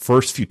 in the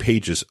first few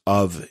pages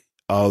of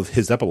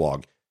his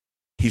epilogue,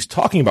 he's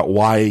talking about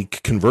why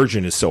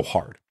conversion is so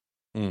hard.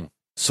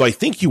 So I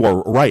think you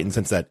are right in the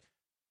sense that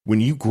when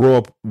you grow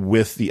up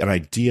with an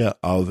idea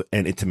of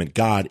an intimate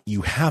God,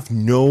 you have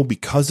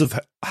because of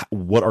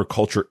what our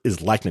culture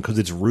is like now, because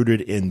it's rooted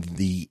in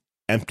the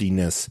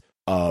emptiness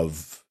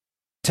of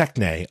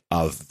techne,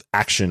 of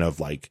action,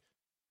 of like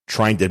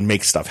trying to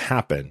make stuff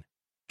happen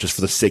just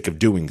for the sake of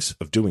doing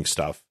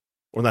stuff.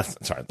 Or that's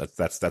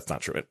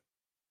not true.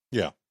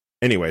 Yeah.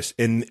 Anyways,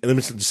 let me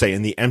just say,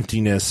 in the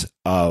emptiness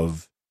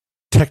of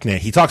techne,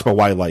 he talks about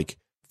why, like,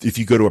 if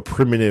you go to a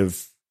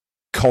primitive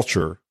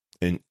culture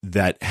and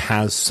that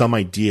has some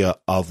idea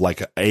of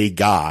like a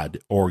god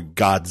or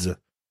gods,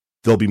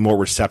 they'll be more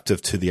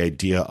receptive to the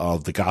idea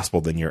of the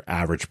gospel than your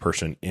average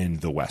person in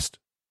the West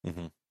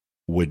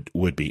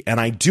would be.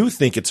 And I do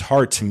think it's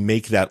hard to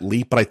make that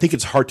leap, but I think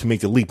it's hard to make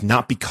the leap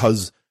not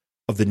because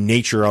of the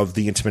nature of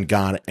the intimate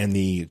God and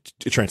the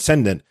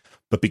transcendent,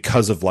 but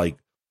because of like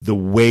the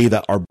way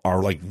that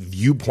our like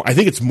viewpoint. I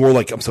think it's more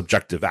like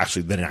subjective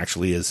actually than it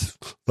actually is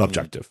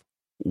objective.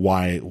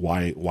 Why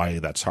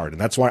that's hard, and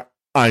that's why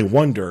I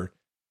wonder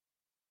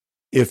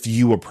if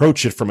you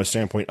approach it from a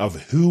standpoint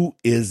of who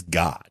is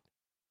God,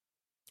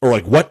 or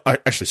like what.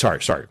 Actually,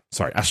 sorry.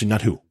 Actually,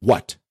 not who.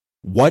 What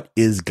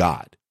is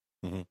God?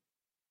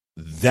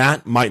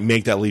 That might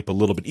make that leap a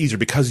little bit easier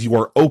because you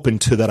are open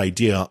to that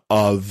idea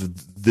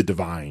of the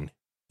divine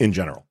in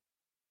general.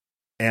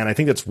 And I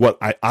think that's what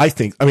I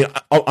think. I mean,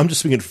 I'm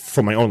just speaking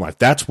from my own life.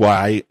 That's why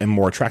I am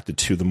more attracted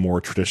to the more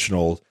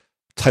traditional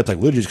type like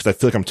liturgies, because I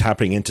feel like I'm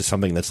tapping into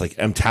something that's like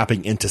I'm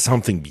tapping into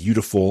something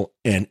beautiful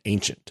and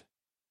ancient.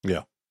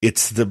 Yeah,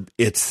 it's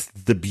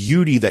the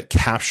beauty that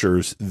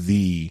captures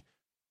the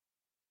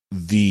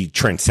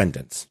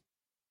transcendence.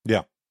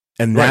 Yeah,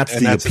 and that's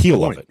the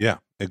appeal of it. Yeah,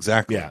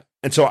 exactly. Yeah,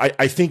 and so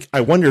I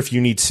wonder if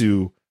you need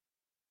to.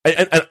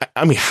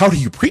 I mean, how do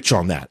you preach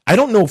on that? I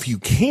don't know if you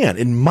can.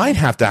 It might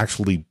have to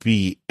actually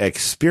be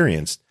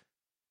experienced,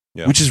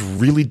 which is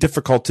really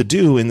difficult to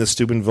do in the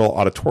Steubenville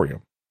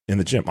auditorium, in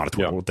the gym.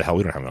 Auditorium. What the hell?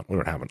 We don't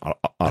have an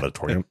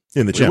auditorium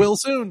in the gym. We will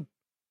soon.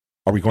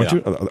 Are we going to?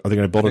 Are they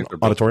going to build an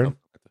auditorium?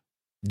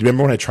 Do you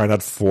remember when I tried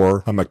out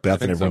for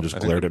Macbeth and everyone just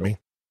glared at me?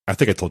 I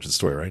think I told you the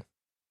story, right?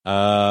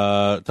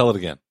 Tell it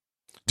again.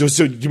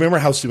 So do you remember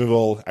how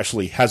Steubenville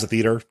actually has a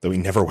theater that we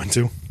never went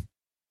to?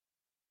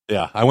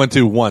 Yeah, I went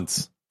to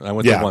once.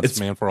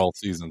 Man for All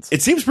Seasons.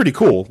 It seems pretty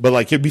cool, but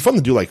like it'd be fun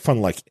to do like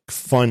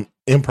fun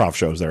improv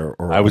shows there.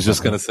 Or I was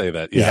just gonna say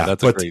that. Yeah,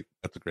 that's a great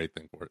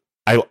thing for it.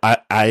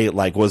 I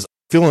like was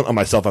feeling on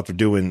myself after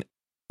doing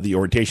the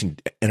orientation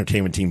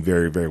entertainment team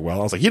very, very well.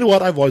 I was like, you know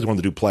what? I've always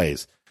wanted to do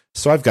plays,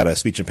 so I've got a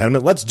speech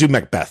impediment. Let's do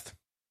Macbeth.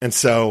 And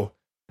so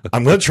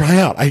I'm going to try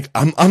out. I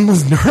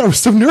was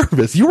so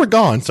nervous. You were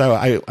gone, so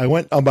I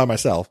went on by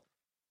myself.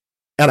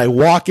 And I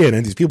walk in,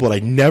 and these people that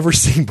I'd never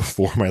seen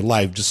before in my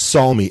life just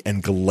saw me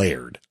and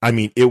glared. I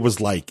mean, it was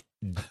like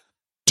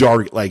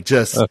dark, like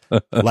just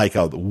like,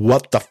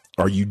 what the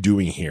are you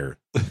doing here?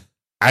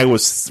 I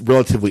was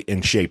relatively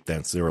in shape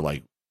then, so they were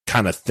like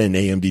kind of thin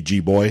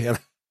AMDG boy, and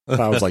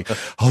I was like,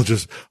 I'll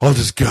just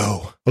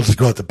go. I'll just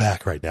go out the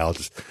back right now. I'm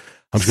just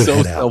gonna so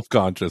head out.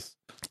 Self-conscious.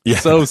 Yeah,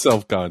 so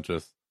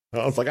self-conscious.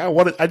 I was like,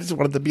 I just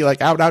wanted to be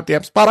like out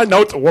damn spot. I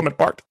know it's a woman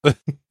part.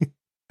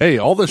 Hey,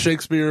 all the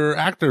Shakespeare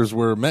actors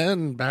were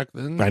men back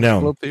then. I know.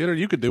 Globe Theater,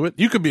 you could do it.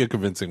 You could be a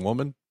convincing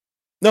woman.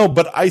 No,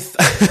 but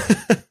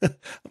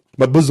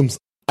my bosoms.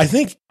 I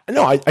think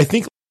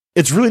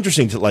it's really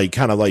interesting to like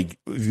kind of like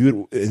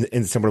view it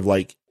in somewhat of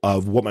like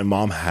of what my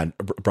mom had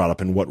brought up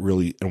and what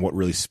really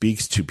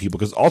speaks to people,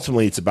 because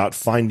ultimately it's about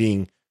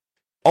finding.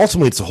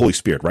 Ultimately, it's the Holy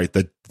Spirit, right?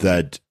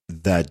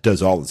 That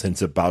does all this. And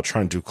it's about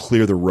trying to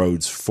clear the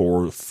roads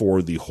for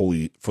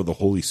the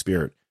Holy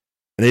Spirit.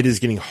 And it is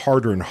getting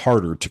harder and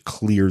harder to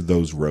clear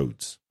those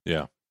roads.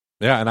 Yeah.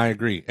 Yeah, and I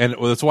agree. And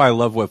that's why I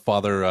love what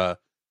Father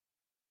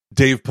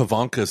Dave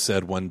Pivonka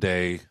said one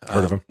day.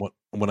 Heard of him?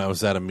 When I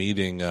was at a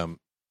meeting.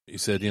 He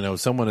said,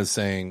 someone is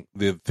saying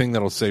the thing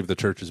that'll save the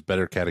church is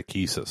better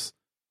catechesis.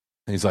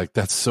 And he's like,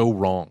 that's so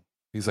wrong.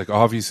 He's like,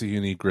 obviously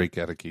you need great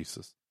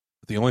catechesis.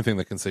 But the only thing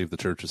that can save the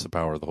church is the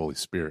power of the Holy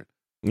Spirit.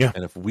 Yeah.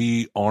 And if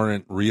we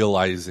aren't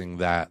realizing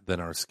that, then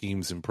our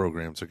schemes and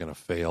programs are going to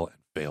fail and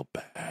fail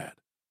bad.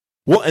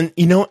 Well, and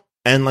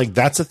and like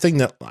that's a thing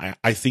that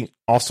I think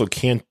also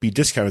can't be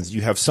discounted.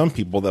 You have some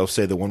people that will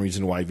say the one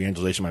reason why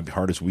evangelization might be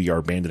hard is we are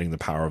abandoning the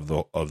power of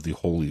the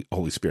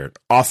Holy Spirit.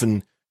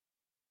 Often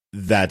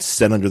that's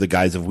said under the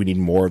guise of we need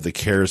more of the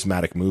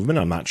charismatic movement.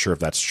 I'm not sure if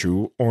that's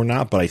true or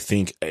not, but I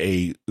think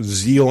a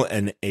zeal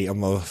and a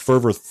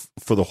fervor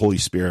for the Holy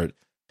Spirit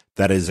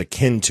that is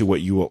akin to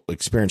what you will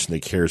experience in the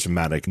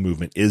charismatic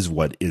movement is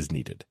what is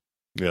needed.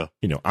 Yeah.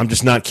 I'm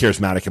just not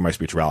charismatic in my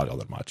spirituality all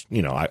that much.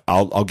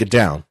 I'll get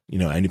down,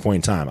 at any point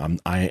in time.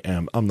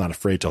 I'm not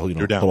afraid to,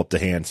 pull up the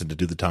hands and to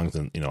do the tongues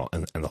and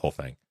the whole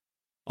thing.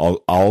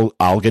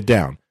 I'll get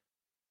down.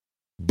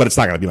 But it's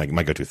not going to be like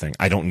my go-to thing.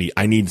 I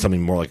need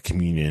something more like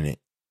communion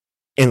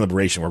and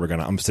liberation where I'm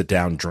going to sit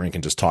down, drink,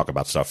 and just talk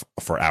about stuff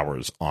for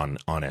hours on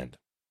end.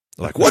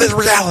 Like, what is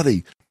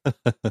reality?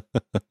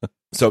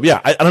 So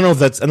yeah, I don't know if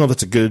that's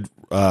a good.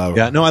 I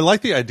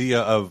like the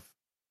idea of,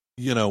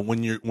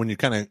 when you're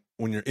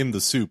in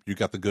the soup, you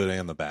got the good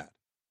and the bad,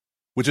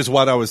 which is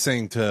what I was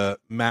saying to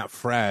Matt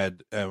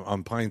Fradd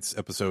on Pints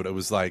episode. It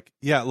was like,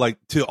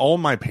 to all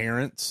my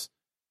parents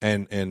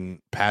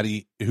and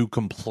Patty who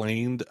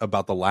complained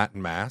about the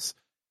Latin Mass,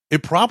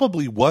 it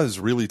probably was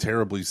really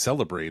terribly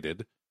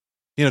celebrated,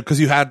 because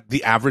you had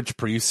the average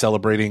priest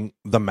celebrating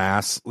the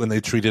Mass when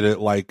they treated it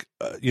like,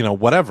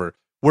 whatever.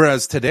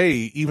 Whereas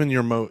today, even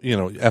your,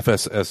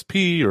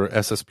 FSSP or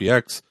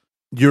SSPX,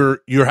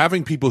 you're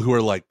having people who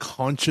are like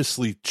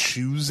consciously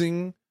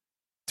choosing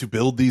to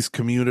build these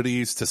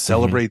communities to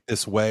celebrate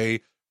this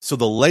way. So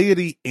the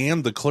laity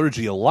and the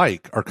clergy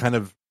alike are kind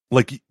of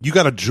like, you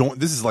got to join.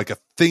 This is like a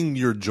thing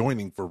you're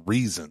joining for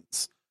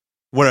reasons.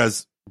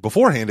 Whereas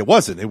beforehand, it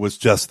wasn't. It was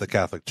just the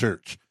Catholic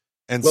Church.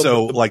 And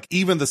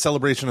even the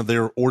celebration of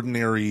their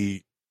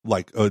ordinary,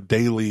 like a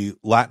daily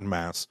Latin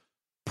Mass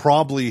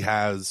probably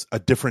has a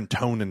different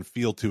tone and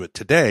feel to it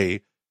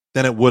today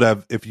than it would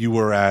have if you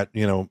were at,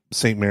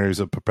 St. Mary's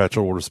of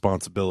Perpetual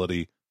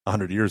Responsibility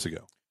 100 years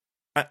ago.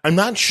 I'm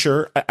not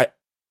sure.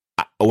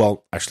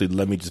 Well, actually,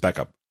 let me just back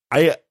up.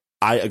 I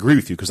agree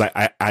with you because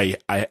I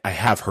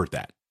have heard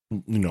that,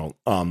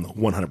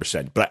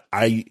 100%. But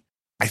I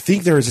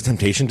think there is a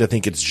temptation to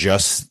think it's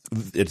just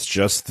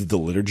the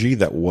liturgy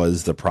that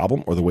was the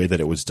problem or the way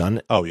that it was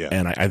done. Oh yeah,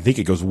 and I think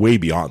it goes way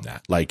beyond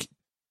that. Like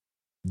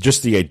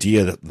just the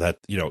idea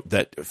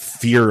that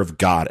fear of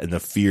God and the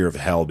fear of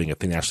hell being a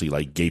thing that actually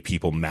like gave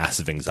people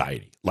massive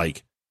anxiety.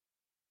 Like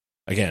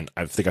again,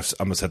 I think I've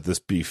almost said this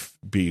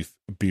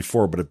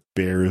before, but it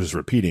bears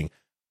repeating.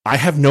 I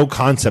have no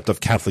concept of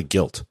Catholic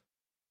guilt.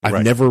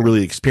 I've never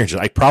really experienced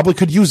it. I probably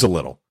could use a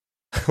little.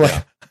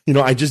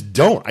 I just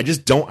don't.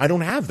 I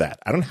don't have that.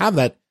 I don't have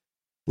that.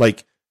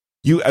 Like,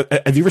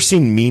 have you ever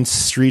seen Mean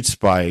Streets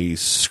by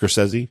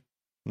Scorsese?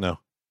 No.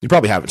 You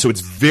probably haven't. So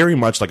it's very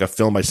much like a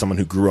film by someone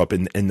who grew up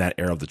in that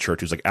era of the church.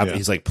 He's like,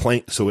 he's like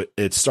playing. So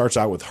it starts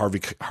out with Harvey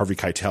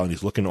Keitel, and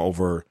he's looking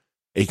over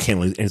a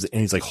candle, and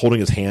he's like holding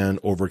his hand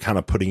over, kind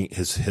of putting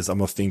his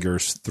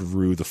fingers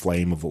through the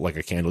flame of like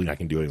a candle. I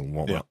can do it.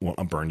 It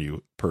won't burn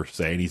you per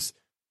se. And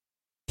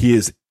he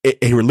is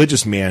a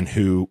religious man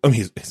who,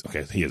 he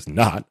is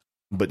not,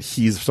 but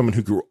he's someone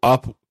who grew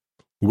up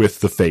with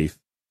the faith,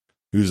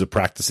 who's a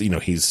practice,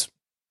 he's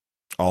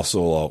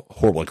also a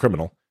horrible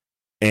criminal,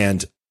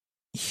 and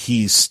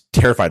he's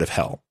terrified of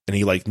hell, and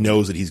he like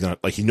knows that he's gonna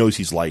go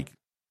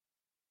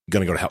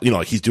to hell,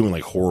 like he's doing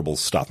like horrible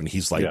stuff, and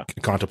he's like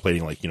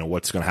contemplating like,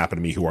 what's gonna happen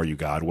to me, who are you,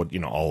 God, what,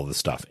 all of this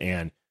stuff.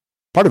 And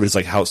part of it is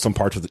like how some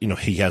parts of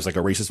he has like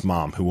a racist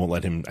mom who won't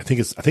let him, I think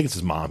it's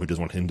his mom who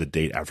doesn't want him to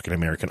date African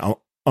American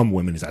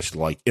women. He's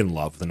actually like in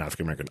love with an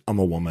African American a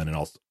woman, and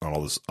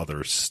all this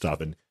other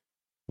stuff. And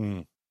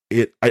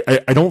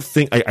I don't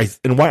think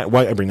and why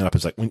I bring that up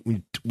is like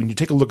when you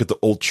take a look at the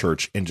old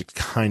church and just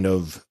kind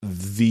of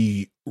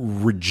the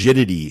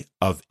rigidity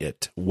of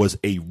it was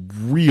a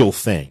real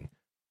thing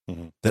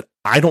that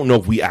I don't know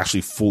if we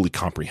actually fully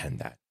comprehend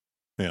that.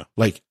 Yeah.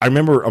 Like I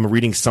remember I'm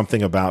reading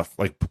something about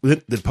like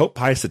the Pope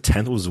Pius X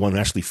was the one who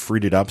actually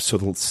freed it up so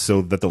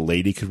that the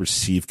laity could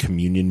receive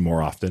communion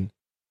more often.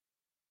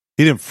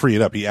 He didn't free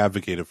it up. He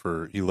advocated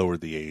he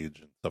lowered the age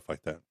and stuff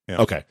like that.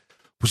 Yeah. Okay.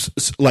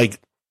 Like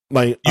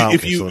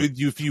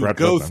if you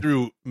go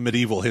through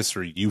medieval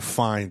history, you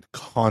find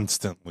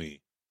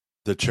constantly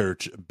the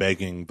church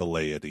begging the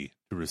laity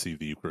to receive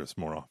the Eucharist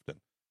more often.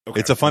 Okay.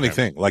 It's a funny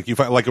thing. Like you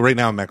find, like right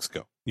now in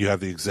Mexico, you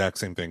have the exact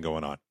same thing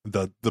going on.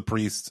 The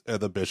priests,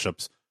 the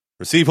bishops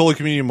receive Holy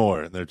Communion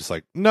more, and they're just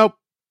like, nope.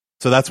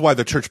 So that's why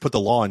the church put the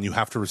law on you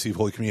have to receive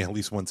Holy Communion at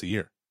least once a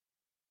year.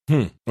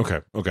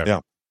 Okay.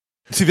 Yeah.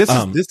 See, this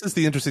is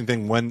the interesting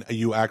thing when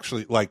you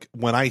actually like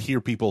when I hear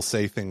people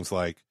say things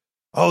like,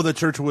 "Oh, the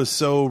church was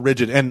so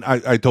rigid," and I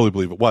totally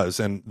believe it was,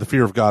 and the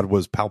fear of God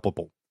was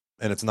palpable,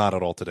 and it's not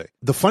at all today.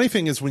 The funny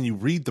thing is when you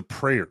read the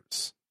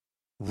prayers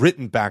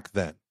written back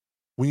then,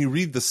 when you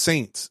read the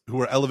saints who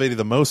were elevated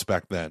the most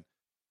back then,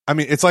 I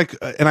mean, it's like,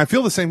 and I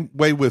feel the same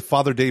way with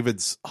Father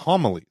David's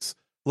homilies.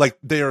 Like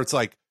it's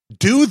like,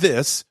 do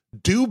this,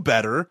 do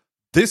better.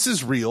 This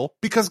is real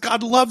because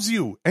God loves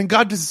you and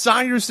God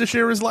desires to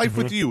share his life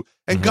with you.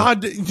 And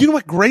God, you know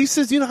what grace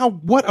is? You know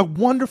what a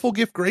wonderful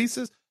gift grace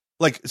is?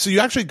 Like, so you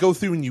actually go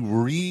through and you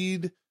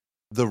read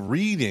the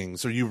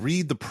readings or you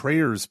read the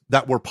prayers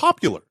that were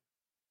popular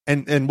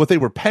and what they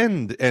were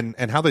penned and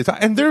how they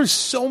thought. And there's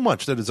so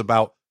much that is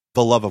about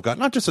the love of God,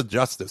 not just a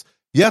justice.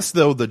 Yes,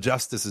 though, the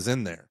justice is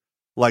in there.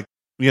 Like,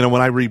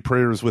 when I read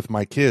prayers with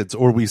my kids,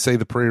 or we say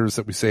the prayers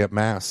that we say at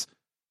Mass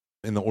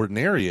in the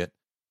ordinariate,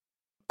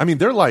 I mean,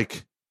 they're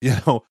like,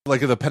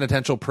 like the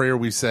penitential prayer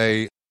we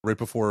say right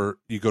before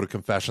you go to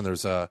confession,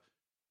 there's a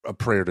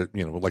prayer to,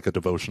 like a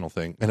devotional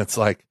thing. And it's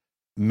like,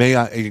 may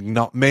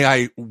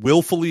I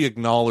willfully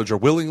acknowledge or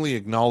willingly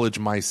acknowledge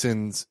my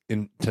sins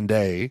in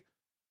today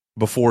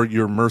before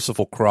your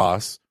merciful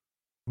cross,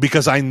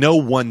 because I know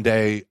one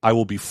day I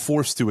will be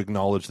forced to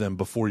acknowledge them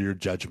before your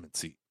judgment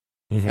seat.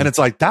 Mm-hmm. And it's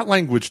like, that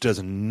language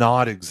does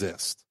not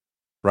exist,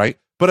 right?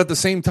 But at the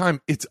same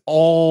time, it's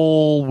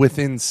all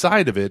within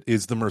inside of it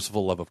is the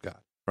merciful love of God,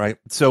 right?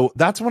 So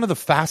that's one of the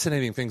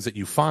fascinating things that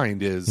you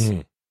find is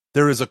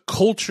there is a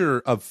culture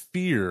of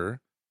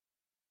fear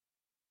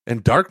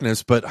and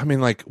darkness. But I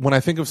mean, like, when I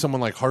think of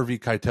someone like Harvey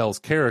Keitel's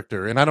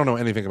character, and I don't know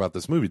anything about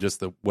this movie,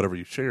 just whatever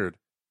you shared,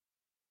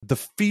 the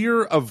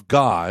fear of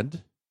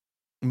God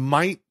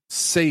might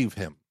save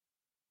him,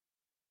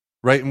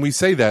 right? And we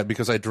say that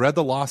because I dread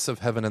the loss of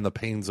heaven and the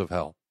pains of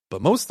hell.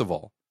 But most of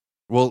all,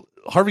 well,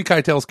 Harvey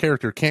Keitel's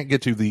character can't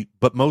get to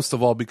but most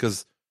of all,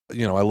 because, I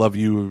love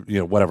you,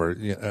 whatever.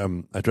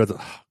 I dread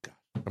God,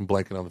 I'm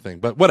blanking on the thing,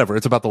 but whatever.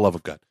 It's about the love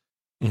of God.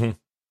 Mm-hmm.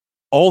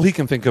 All he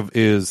can think of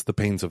is the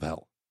pains of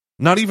hell.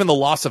 Not even the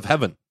loss of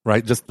heaven,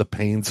 right? Just the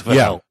pains of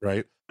hell,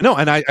 right? No,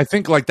 and I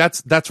think like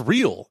that's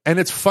real. And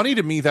it's funny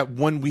to me that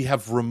when we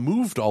have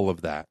removed all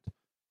of that,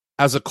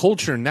 as a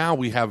culture now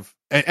we have,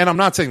 and I'm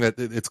not saying that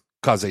it's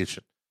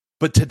causation,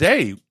 but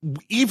today,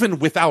 even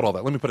without all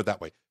that, let me put it that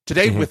way.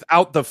 Today,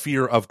 without the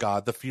fear of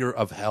God, the fear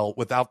of hell,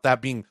 without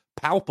that being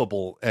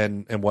palpable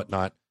and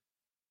whatnot,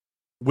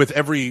 with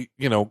every,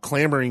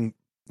 clamoring,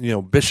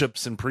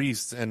 bishops and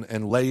priests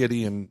and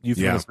laity and youth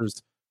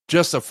ministers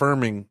just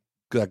affirming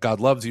that God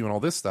loves you and all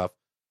this stuff,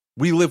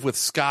 we live with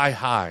sky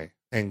high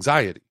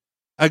anxiety.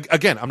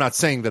 Again, I'm not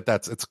saying that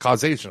it's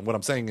causation. What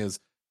I'm saying is,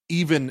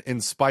 even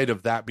in spite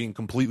of that being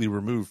completely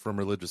removed from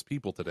religious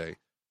people today,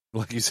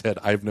 like you said,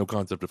 I have no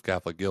concept of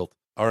Catholic guilt.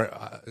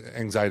 Our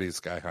anxiety is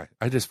sky high.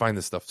 I just find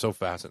this stuff so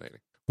fascinating.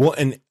 Well,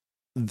 and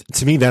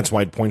to me, that's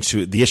why it points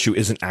to the issue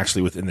isn't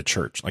actually within the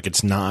church. Like,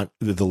 it's not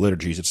the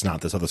liturgies. It's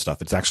not this other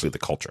stuff. It's actually the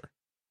culture.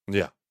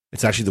 Yeah.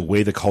 It's actually the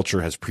way the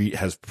culture has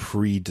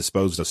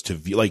predisposed us to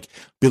view, like,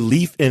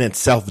 belief in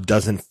itself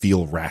doesn't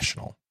feel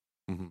rational.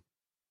 Mm-hmm.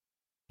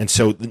 And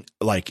so,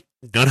 like,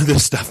 none of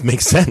this stuff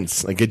makes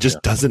sense. Like, it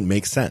just doesn't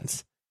make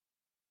sense.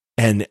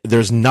 And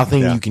there's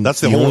nothing you can.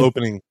 That's the whole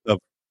opening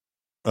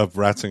of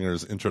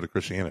Ratzinger's Intro to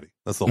Christianity.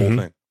 That's the whole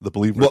thing. The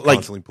believer is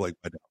constantly plagued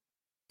by doubt.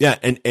 Yeah,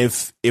 and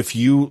if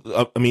you,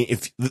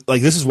 if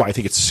this is why I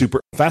think it's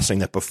super fascinating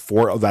that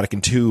before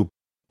Vatican II,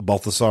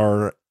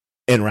 Balthasar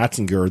and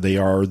Ratzinger, they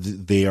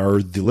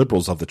are the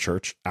liberals of the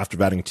church. After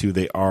Vatican II,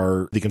 they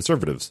are the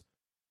conservatives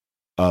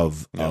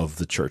of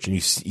the church. And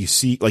you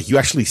see, like, you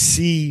actually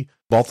see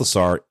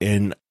Balthasar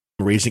in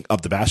Raising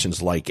Up the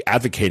Bastions, like,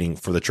 advocating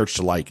for the church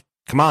to, like,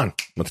 come on,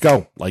 let's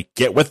go, like,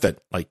 get with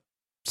it, like,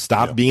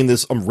 stop being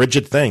this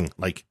rigid thing,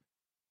 like,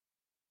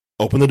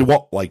 open the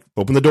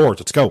doors,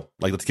 let's go,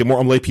 like, let's get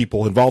more lay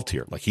people involved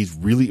here. Like, he's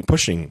really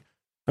pushing.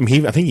 I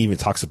mean, I think he even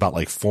talks about,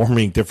 like,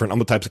 forming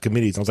different types of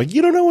committees. I was like,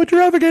 you don't know what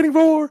you're advocating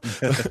for.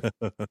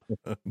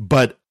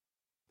 But,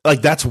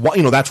 like, that's why,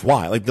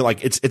 like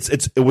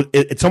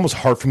it's almost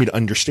hard for me to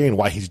understand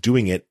why he's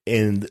doing it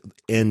in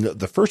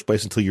the first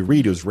place until you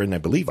read it was written, I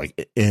believe,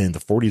 like, in the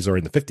 40s or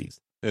in the 50s.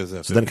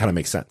 So then it kind of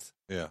makes sense.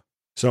 Yeah.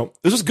 So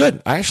this was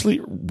good. I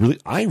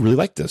really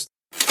like this.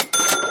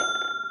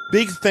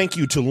 Big thank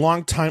you to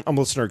longtime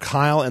listener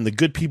Kyle and the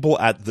good people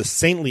at the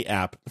Saintly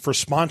app for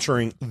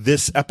sponsoring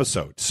this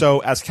episode. So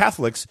as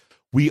Catholics,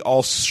 we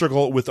all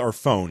struggle with our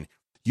phone,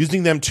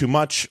 using them too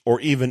much,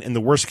 or even in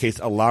the worst case,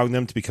 allowing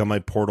them to become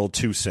a portal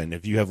to sin.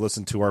 If you have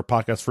listened to our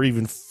podcast for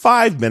even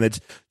 5 minutes,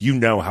 you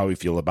know how we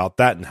feel about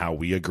that and how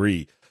we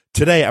agree.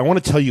 Today, I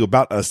want to tell you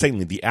about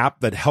Saintly, the app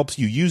that helps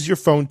you use your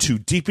phone to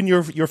deepen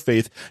your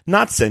faith,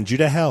 not send you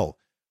to hell.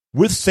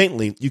 With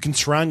Saintly, you can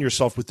surround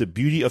yourself with the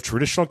beauty of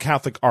traditional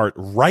Catholic art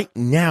right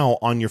now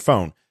on your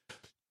phone.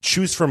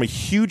 Choose from a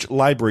huge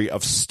library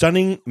of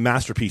stunning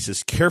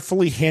masterpieces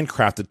carefully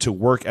handcrafted to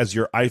work as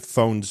your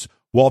iPhone's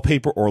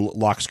wallpaper or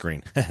lock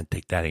screen.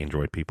 Take that,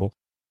 Android people.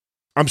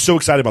 I'm so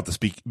excited about this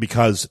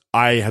because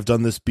I have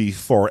done this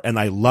before, and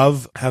I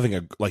love having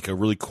a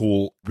really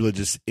cool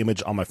religious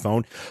image on my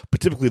phone.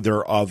 But typically,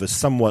 they're of a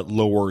somewhat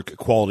lower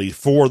quality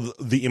for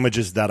the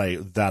images that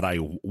I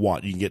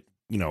want. You can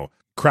get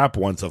crap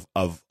ones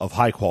of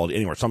high quality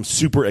anywhere. So I'm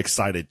super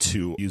excited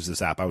to use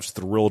this app. I was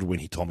thrilled when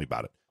he told me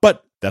about it.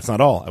 But that's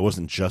not all. I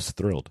wasn't just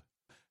thrilled.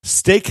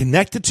 Stay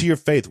connected to your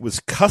faith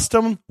with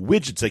custom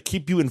widgets that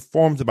keep you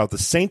informed about the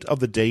saint of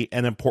the day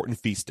and important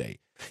feast day.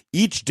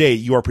 Each day,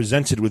 you are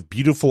presented with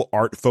beautiful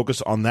art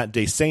focused on that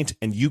day's saint,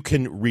 and you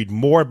can read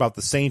more about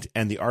the saint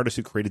and the artist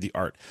who created the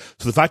art.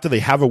 So the fact that they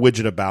have a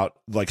widget about,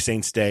 like,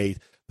 Saint's Day,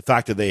 the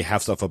fact that they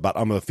have stuff about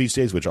the feast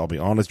days, which I'll be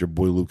honest, your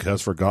boy Luke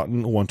has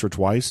forgotten once or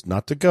twice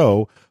not to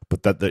go,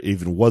 but that there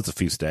even was a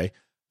feast day.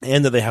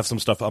 and that they have some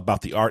stuff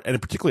about the art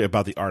and particularly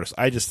about the artists.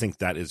 I just think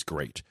that is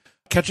great.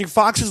 Catching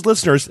Foxes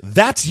listeners,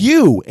 that's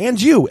you,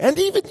 and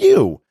even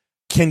you,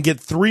 can get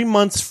 3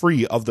 months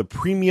free of the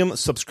premium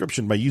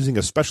subscription by using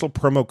a special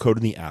promo code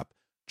in the app.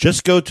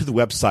 Just go to the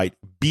website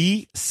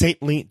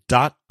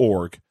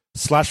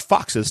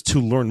besaintly.org/foxes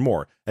to learn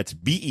more. That's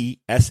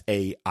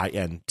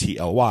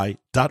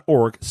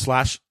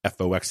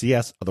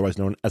besaintly.org/foxes, otherwise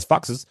known as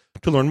Foxes,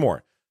 to learn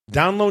more.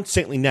 Download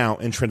Saintly now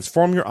and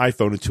transform your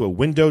iPhone into a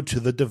window to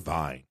the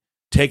divine.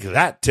 Take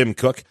that, Tim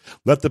Cook.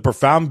 Let the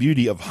profound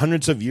beauty of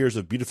hundreds of years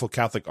of beautiful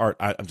Catholic art...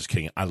 I'm just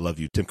kidding. I love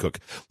you, Tim Cook.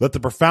 Let the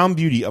profound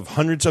beauty of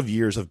hundreds of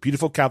years of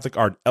beautiful Catholic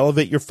art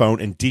elevate your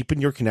phone and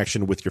deepen your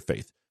connection with your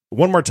faith.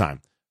 One more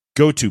time.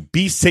 Go to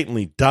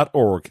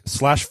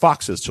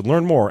besaintly.org/foxes to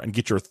learn more and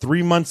get your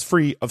 3 months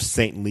free of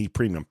Saintly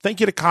Premium. Thank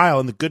you to Kyle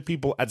and the good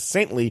people at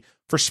Saintly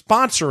for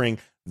sponsoring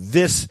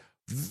this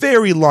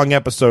very long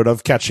episode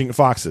of Catching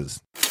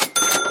Foxes.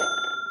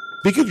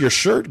 Speak of your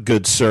shirt,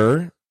 good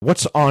sir.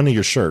 What's on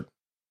your shirt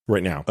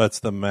right now? That's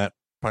the Matt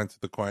Pints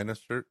of the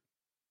Aquinas shirt.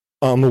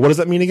 What does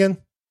that mean again?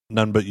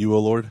 None but you, O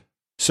Lord.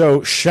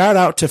 So shout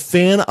out to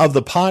fan of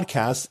the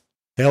podcast,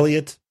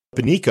 Elliot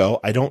Benico.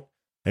 I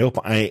hope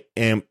I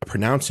am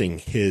pronouncing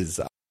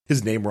his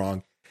name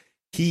wrong.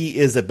 He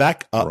is a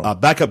backup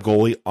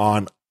goalie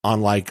on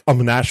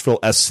Nashville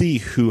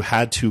SC who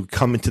had to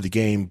come into the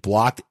game,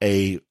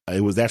 it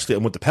was actually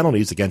with the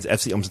penalties against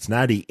FC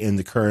Cincinnati in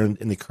the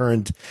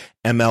current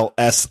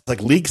MLS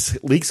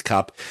leagues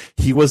cup.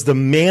 He was the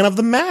man of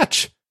the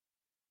match.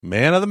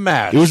 Man of the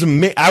match. It was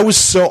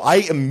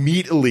I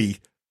immediately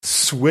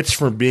switched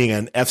from being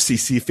an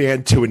FCC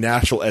fan to a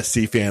Nashville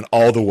SC fan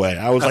all the way.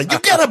 I was like, you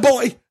get it,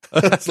 boy.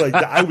 It's like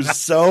I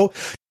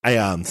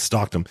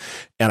stalked him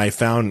and I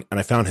found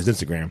his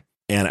Instagram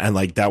and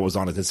like that was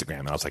on his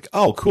Instagram and I was like,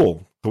 oh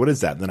cool, what is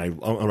that? And then I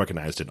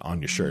recognized it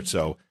on your shirt.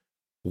 So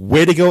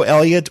way to go,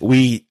 Elliot.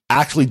 We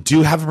actually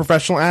do have a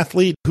professional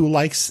athlete who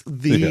likes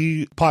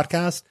the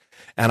podcast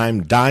and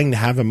I'm dying to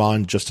have him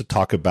on just to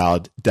talk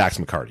about Dax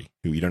McCarty,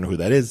 who you don't know who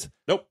that is.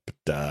 Nope.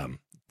 But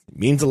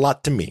means a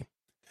lot to me.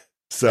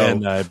 So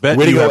and I bet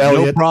you have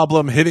no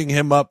problem hitting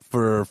him up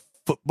for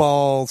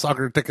football,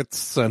 soccer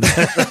tickets, and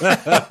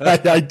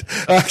I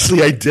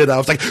did. I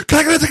was like, "Can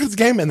I get a ticket to this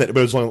game?" And then it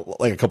was only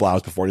like a couple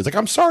hours before. He's like,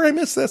 "I'm sorry, I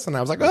missed this," and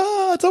I was like,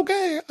 "Oh, it's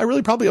okay. I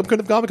really probably couldn't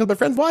have gone because my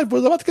friend's wife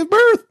was about to give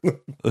birth,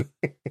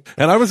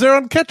 and I was there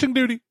on catching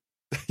duty."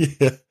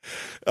 Yeah.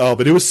 Oh,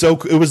 but it was so.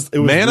 It was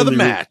man really, of the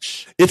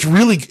match.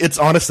 It's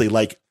honestly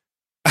like.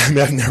 I mean,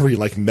 I've never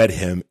like met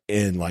him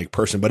in like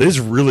person, but it is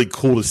really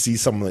cool to see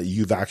someone that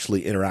you've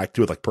actually interacted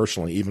with like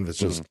personally, even if it's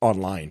just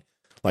online.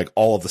 Like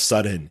all of a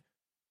sudden.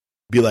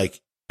 Be like,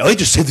 Elliot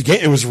just saved the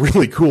game. It was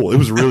really cool. It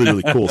was really,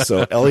 really cool.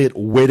 So, Elliot,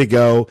 way to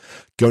go.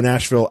 Go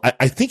Nashville.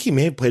 I think he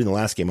may have played in the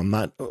last game.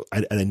 I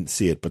didn't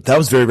see it, but that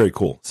was very, very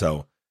cool.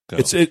 So,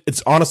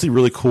 it's honestly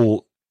really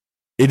cool.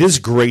 It is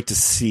great to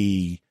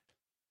see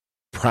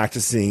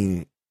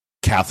practicing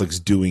Catholics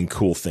doing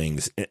cool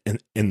things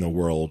in the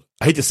world.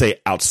 I hate to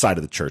say outside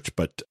of the church,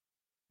 but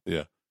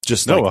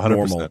just like 100%.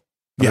 Normal. 100%.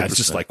 Yeah, it's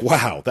just like,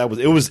 wow,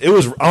 it was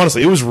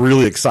honestly, it was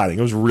really exciting.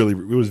 It was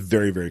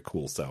very, very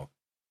cool. So,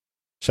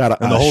 shout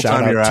out. And the whole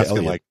time you're asking,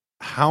 Elliot. like,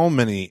 how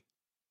many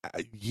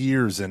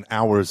years and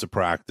hours of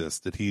practice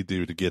did he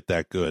do to get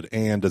that good?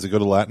 And does he go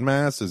to Latin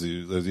Mass? Has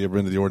he ever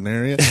been to the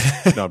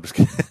Ordinariate? No, I'm just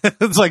kidding.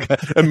 It's like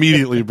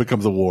immediately it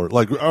becomes a war.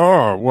 Like,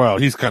 oh, well,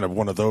 he's kind of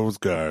one of those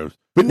guys.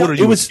 But what are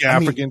you,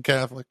 African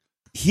Catholic?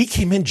 He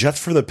came in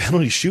just for the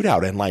penalty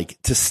shootout. And like,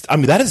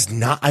 that is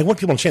not, I want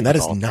people to understand, that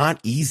is not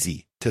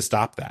easy to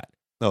stop that.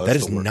 No, that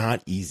is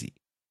not easy.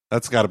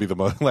 That's got to be the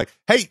most like,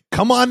 hey,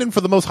 come on in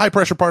for the most high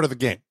pressure part of the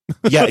game.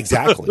 Yeah,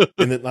 exactly.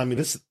 And then, I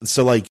mean,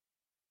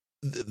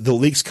 the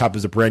Leagues Cup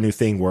is a brand new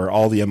thing where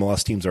all the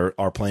MLS teams are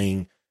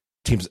playing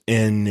teams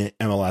in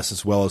MLS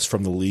as well as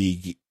from the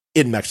league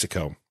in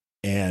Mexico.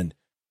 And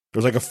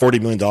there's like a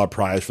 $40 million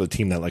prize for the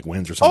team that like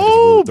wins or something.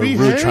 Oh, they're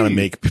really trying to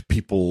make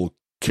people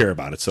care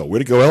about it. So way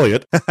to go,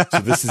 Elliot. So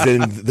this is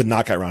in the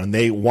knockout round and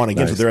they won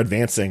again. Nice. So they're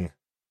advancing.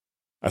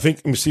 I think,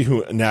 let me see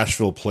who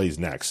Nashville plays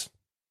next.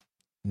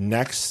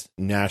 Next,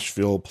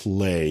 Nashville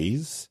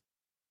plays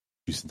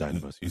Houston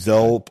Dynamo.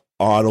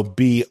 It'll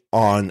be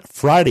on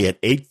Friday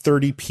at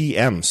 8:30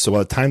 p.m. So by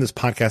the time this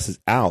podcast is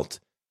out,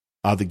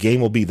 the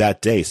game will be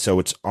that day. So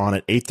it's on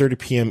at 8:30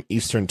 p.m.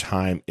 Eastern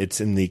time.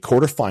 It's in the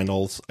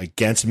quarterfinals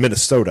against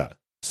Minnesota.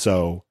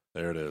 So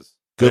there it is.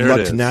 Good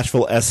luck to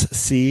Nashville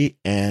SC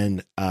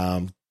and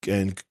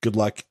good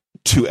luck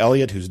to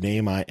Elliot, whose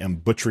name I am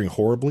butchering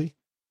horribly.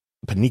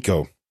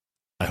 Benico.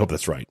 I hope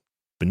that's right.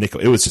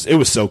 Benico. It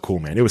was so cool,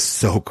 man. It was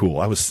so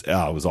cool. It was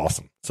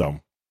awesome. So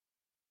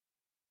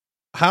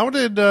how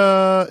did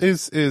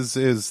is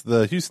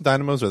the Houston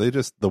Dynamos, are they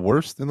just the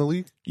worst in the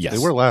league? Yes. They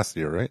were last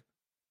year, right?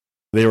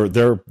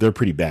 They're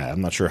pretty bad.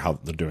 I'm not sure how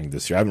they're doing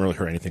this year. I haven't really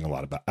heard anything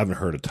I haven't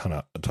heard a ton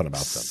about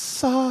them.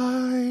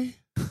 Sigh.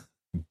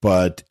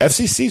 But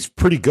FCC's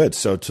pretty good.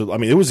 So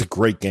it was a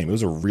great game. It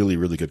was a really,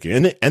 really good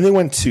game. And they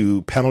went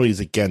to penalties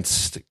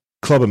against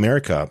Club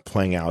America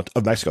playing out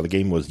of Mexico. The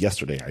game was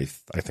yesterday.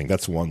 I think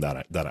that's one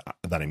that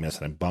I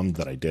missed, and I'm bummed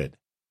that I did.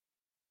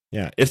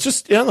 Yeah, it's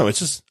just I don't know. It's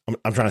just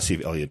I'm trying to see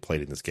if Elliott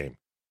played in this game.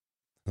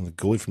 And the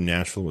goalie from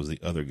Nashville was the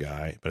other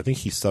guy, but I think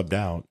he subbed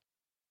out.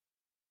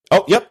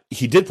 Oh, yep,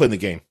 he did play in the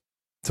game.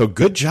 So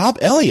good job,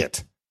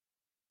 Elliott.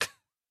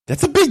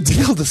 That's a big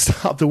deal to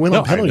stop the win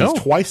on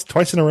penalties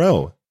twice in a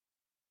row.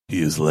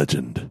 He is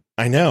legend.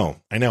 I know.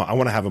 I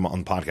want to have him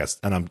on the podcast,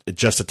 and I'm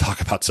just to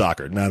talk about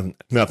soccer,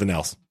 nothing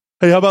else.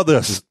 Hey, how about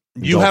this?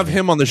 You have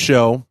him on the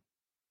show.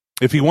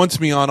 If he wants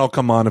me on, I'll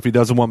come on. If he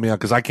doesn't want me on,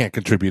 because I can't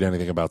contribute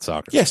anything about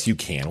soccer. Yes, you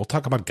can. We'll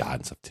talk about God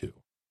and stuff too.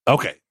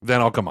 Okay,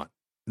 then I'll come on.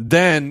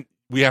 Then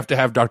we have to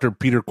have Dr.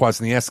 Peter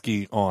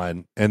Kwasniewski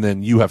on, and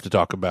then you have to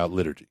talk about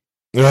liturgy.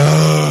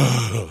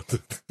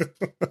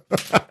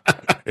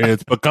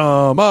 It's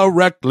become a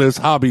reckless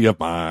hobby of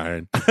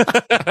mine.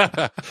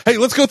 Hey,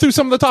 let's go through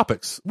some of the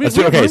topics. Here's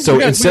what we're going to do.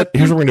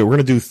 We're going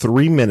to do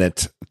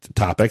 3-minute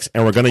topics,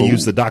 and we're going to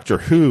use the Doctor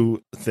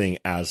Who thing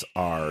as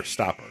our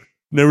stopper.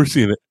 Never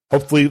seen it.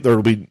 Hopefully, there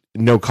will be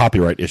no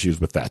copyright issues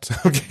with that.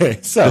 Okay,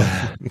 so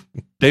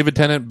David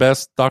Tennant,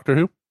 best Doctor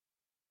Who?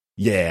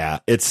 Yeah,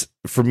 it's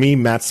for me.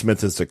 Matt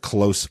Smith is a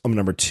close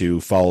number 2,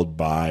 followed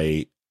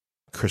by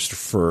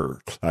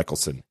Christopher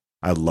Eccleston.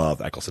 I love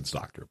Eccleston's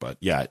Doctor, but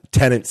yeah,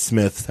 Tennant,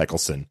 Smith,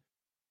 Eccleston.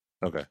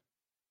 Okay.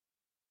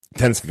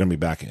 Tennant's going to be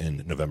back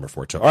in November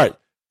 4th. All right,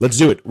 let's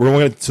do it.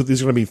 So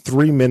these are going to be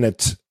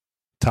 3-minute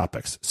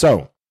topics.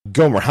 So,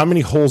 Gomer, how many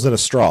holes in a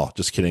straw?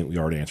 Just kidding. We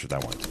already answered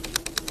that one.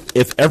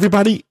 If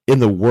everybody in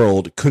the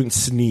world couldn't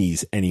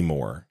sneeze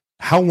anymore,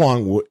 how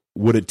long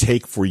would it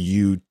take for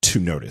you to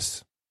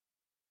notice?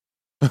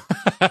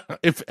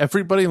 If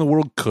everybody in the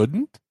world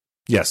couldn't?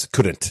 Yes,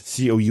 couldn't.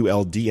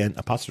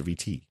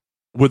 COULDN''T.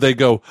 Would they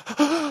go,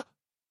 and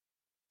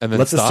then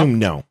let's stop? assume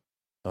no.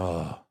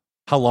 How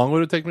long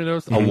would it take me to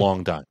notice? Mm-hmm. A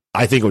long time.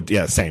 I think it would,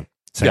 yeah, same.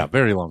 Yeah,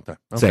 very long time.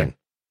 Okay. Same.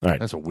 All right.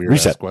 That's a weird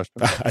ass question.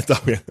 I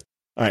thought we had,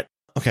 all right.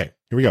 Okay,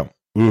 here we go.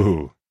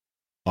 Ooh.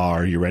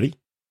 Are you ready?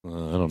 I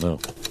don't know.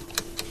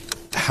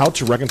 How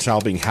to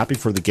reconcile being happy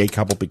for the gay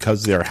couple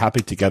because they are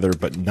happy together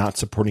but not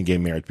supporting gay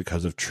marriage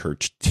because of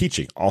church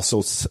teaching.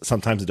 Also,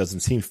 sometimes it doesn't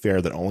seem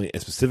fair that only a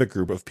specific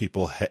group of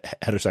people,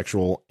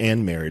 heterosexual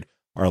and married,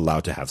 are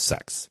allowed to have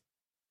sex.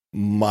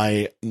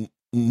 My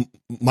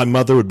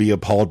mother would be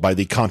appalled by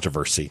the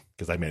controversy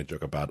because I made a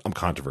joke about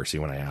controversy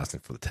when I asked him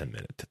for the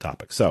 10-minute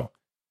topic. So,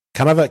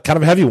 kind of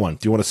a heavy one.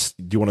 Do you want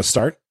to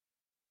start?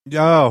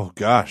 Oh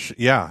gosh,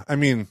 yeah. I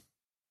mean,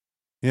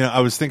 I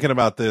was thinking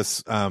about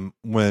this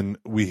when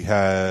we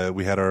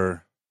had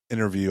our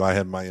interview. I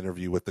had my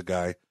interview with the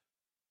guy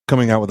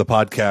coming out with a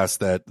podcast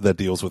that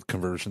deals with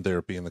conversion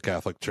therapy in the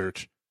Catholic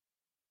Church,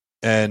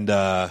 and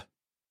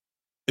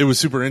it was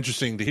super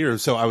interesting to hear.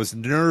 So I was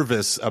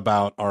nervous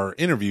about our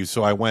interview,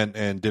 so I went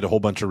and did a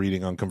whole bunch of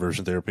reading on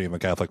conversion therapy in the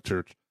Catholic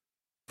Church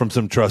from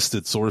some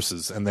trusted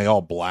sources, and they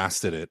all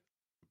blasted it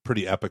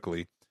pretty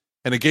epically.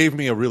 And it gave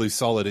me a really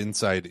solid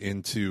insight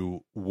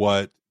into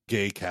what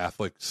gay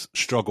Catholics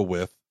struggle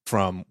with,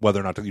 from whether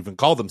or not to even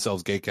call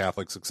themselves gay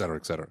Catholics, et cetera,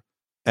 et cetera.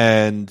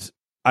 And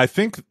I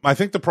think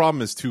the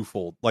problem is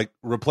twofold. Like,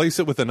 replace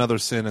it with another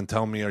sin and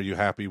tell me, are you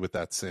happy with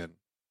that sin?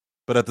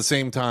 But at the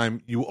same time,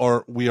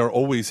 we are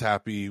always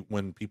happy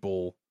when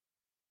people,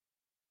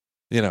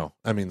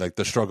 like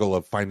the struggle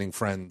of finding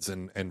friends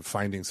and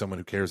finding someone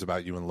who cares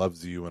about you and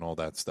loves you and all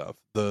that stuff.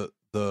 The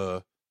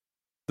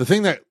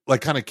thing that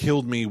kind of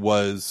killed me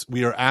was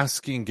we are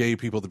asking gay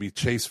people to be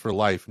chaste for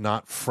life,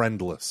 not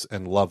friendless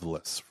and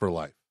loveless for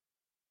life.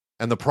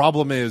 And the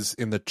problem is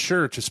in the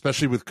church,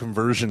 especially with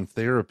conversion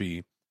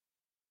therapy,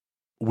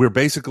 we're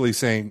basically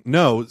saying,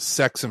 no,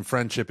 sex and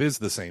friendship is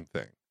the same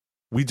thing.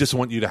 We just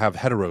want you to have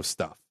hetero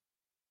stuff.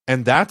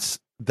 And that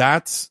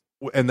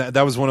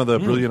was one of the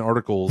brilliant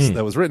articles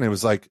that was written. It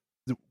was like,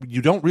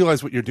 you don't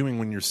realize what you're doing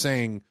when you're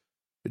saying,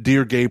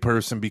 dear gay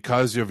person,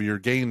 because of your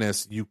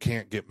gayness, you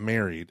can't get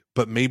married,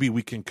 but maybe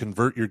we can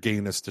convert your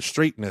gayness to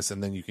straightness,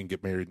 and then you can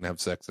get married and have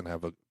sex and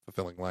have a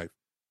fulfilling life.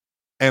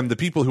 And the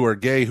people who are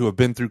gay, who have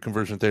been through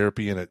conversion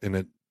therapy and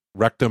it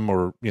wrecked them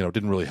or,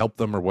 didn't really help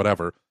them or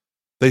whatever,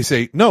 they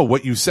say, no,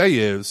 what you say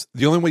is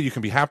the only way you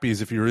can be happy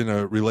is if you're in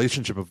a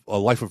relationship of a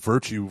life of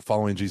virtue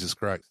following Jesus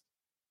Christ.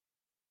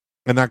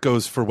 And that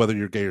goes for whether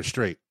you're gay or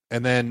straight.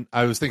 And then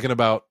I was thinking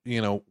about,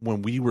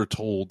 when we were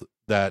told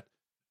that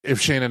if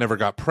Shannon ever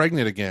got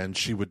pregnant again,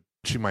 she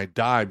might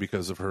die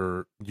because of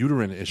her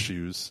uterine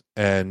issues.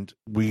 And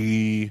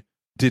we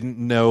didn't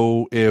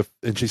know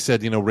and she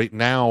said, right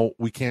now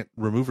we can't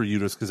remove her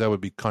uterus because that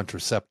would be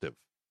contraceptive.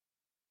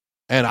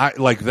 And I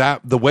like that,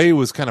 the way it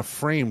was kind of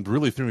framed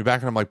really threw me back.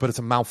 And I'm like, but it's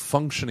a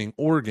malfunctioning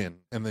organ.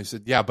 And they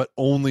said, yeah, but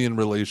only in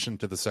relation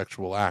to the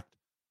sexual act,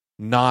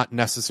 not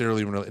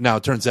necessarily. Now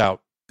it turns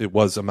out it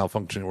was a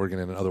malfunctioning organ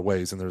in other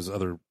ways. And there's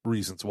other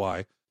reasons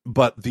why.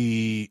 But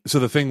the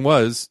thing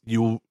was,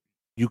 you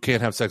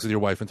can't have sex with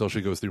your wife until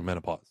she goes through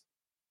menopause.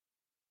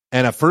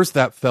 And at first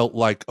that felt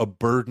like a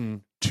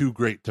burden too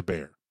great to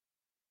bear.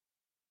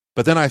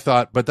 But then I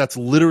thought, but that's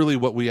literally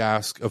what we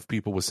ask of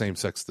people with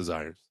same-sex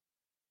desires.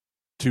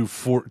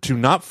 to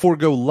not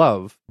forego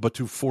love, but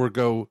to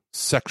forego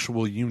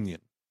sexual union.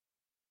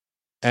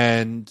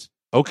 And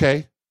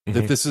okay,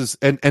 that this is,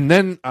 and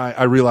then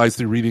I realized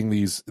through reading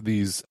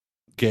these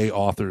gay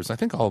authors, I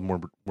think all of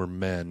them were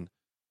men.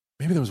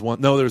 Maybe there was one.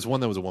 No, there was one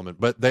that was a woman,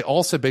 but they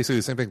all said basically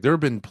the same thing. There have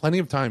been plenty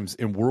of times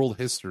in world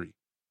history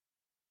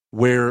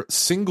where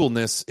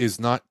singleness is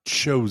not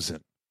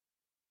chosen.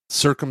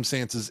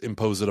 Circumstances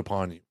impose it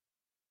upon you.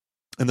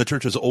 And the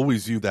church has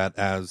always viewed that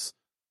as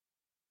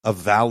a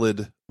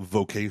valid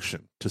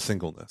vocation to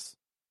singleness.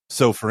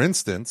 So, for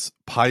instance,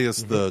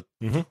 Pius the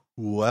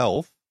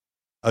 12th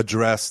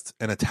addressed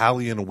an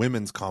Italian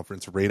women's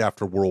conference right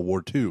after World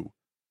War II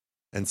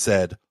and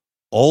said,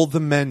 "All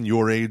the men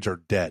your age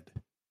are dead.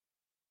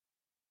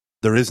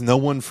 There is no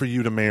one for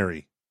you to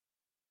marry.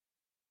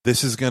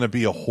 This is going to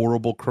be a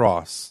horrible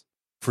cross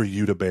for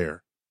you to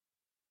bear.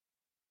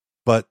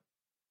 But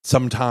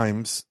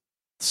sometimes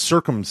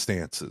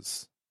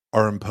circumstances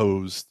are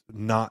imposed,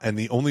 and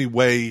the only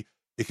way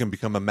it can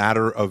become a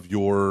matter of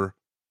your,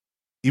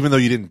 even though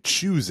you didn't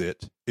choose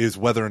it, is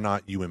whether or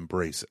not you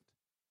embrace it."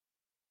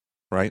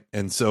 Right?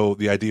 And so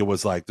the idea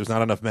was like, there's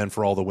not enough men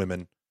for all the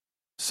women,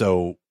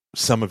 so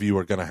many of you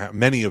are going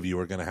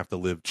to have to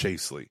live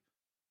chastely.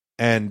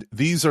 And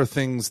these are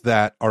things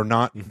that are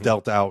not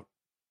dealt out,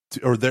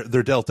 or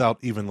they're dealt out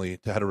evenly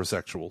to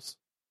heterosexuals,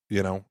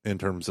 in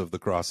terms of the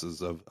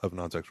crosses of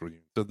non-sexual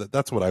union. So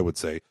that's what I would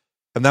say.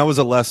 And that was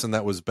a lesson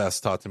that was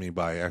best taught to me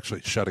by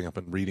actually shutting up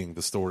and reading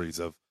the stories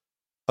of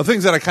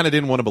things that I kind of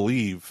didn't want to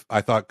believe.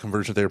 I thought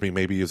conversion therapy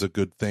maybe is a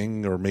good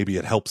thing, or maybe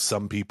it helps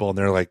some people, and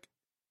they're like,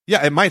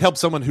 yeah, it might help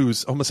someone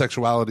whose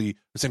homosexuality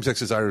or same-sex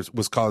desires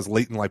was caused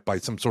late in life by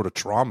some sort of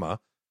trauma,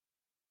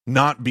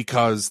 not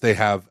because they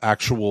have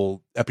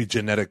actual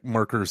epigenetic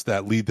markers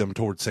that lead them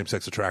towards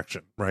same-sex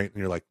attraction, right? And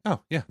you're like,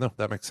 oh, yeah, no,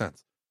 that makes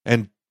sense.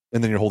 And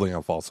then you're holding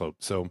out false hope.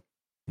 So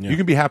you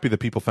can be happy that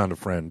people found a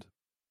friend,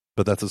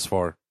 but that's as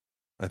far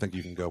I think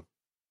you can go.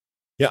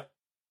 Yeah.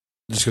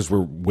 Just because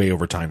we're way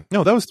over time.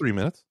 No, that was 3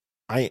 minutes.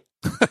 I'm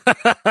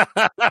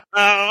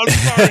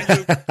sorry,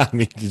 dude. I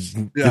mean,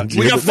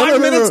 we got 5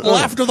 minutes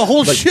left of the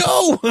whole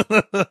show.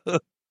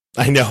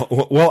 I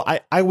know. Well,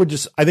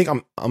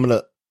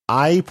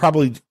 I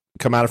probably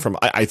come at it from,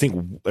 I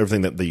think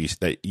everything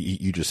that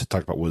you just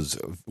talked about was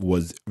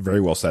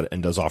very well said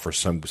and does offer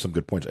some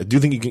good points. I do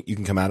think you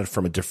can come at it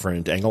from a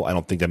different angle. I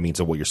don't think that means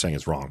that what you're saying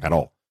is wrong at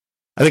all.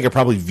 I think I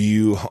probably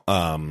view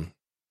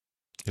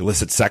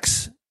illicit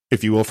sex,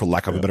 if you will, for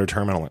lack of a better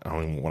term. I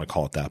don't even want to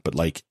call it that, but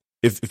like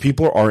if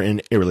people are in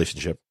a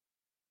relationship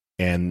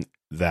and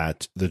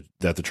that the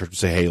church would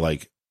say, hey,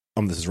 like,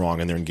 this is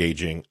wrong, and they're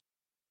engaging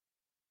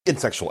in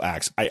sexual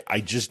acts, I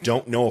just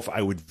don't know if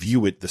I would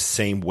view it the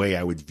same way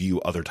I would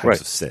view other types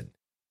of sin.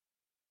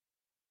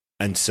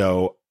 And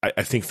so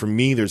I think for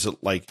me, there's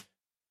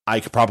I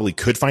probably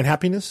could find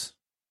happiness.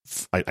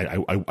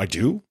 I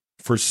do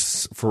for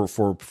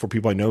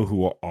people I know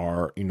who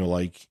are,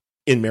 like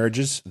in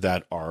marriages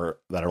that are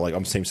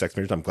like same-sex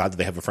marriage. I'm glad that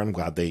they have a friend. I'm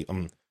glad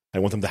I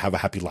want them to have a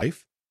happy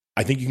life.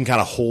 I think you can kind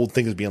of hold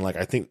things as being like,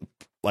 I think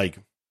like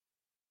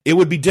it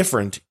would be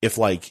different if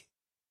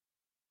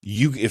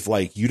you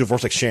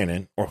divorce like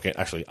Shannon, or okay,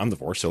 actually I'm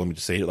divorced, so let me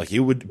just say it, like it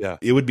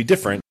would be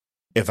different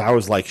if I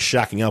was like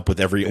shacking up with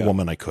every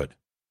woman I could.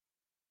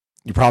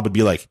 You'd probably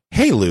be like,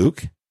 hey,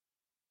 Luke,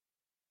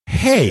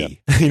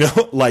 hey,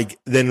 like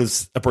then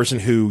it's a person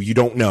who you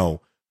don't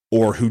know,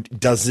 or who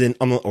doesn't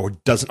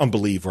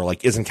unbelieve, or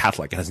like isn't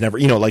Catholic and has never,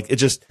 like it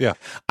just,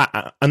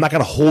 I'm not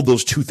going to hold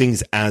those two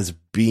things as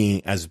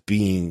being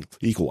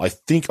equal. I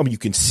think, you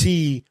can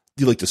see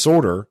the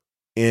disorder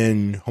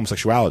in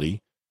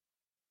homosexuality.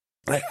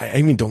 I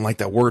even don't like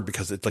that word,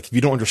 because it's like, if you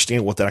don't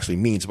understand what that actually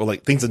means, but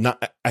like things that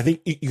not, I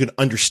think you can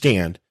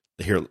understand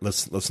here.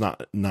 Let's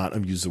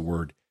not use the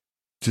word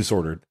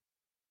disordered.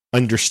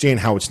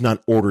 Understand how it's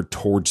not ordered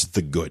towards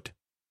the good,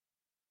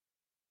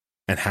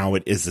 and how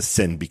it is a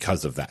sin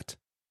because of that.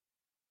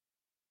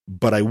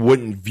 But I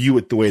wouldn't view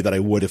it the way that I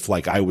would if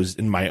like I was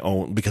in my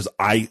own, because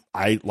I'm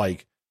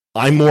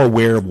more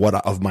aware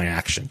of my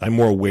actions. I'm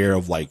more aware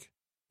of like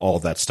all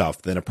that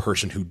stuff than a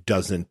person who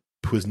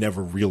has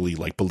never really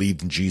like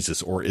believed in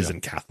Jesus or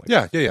isn't Catholic.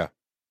 Yeah.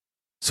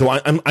 So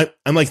I'm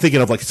like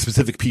thinking of like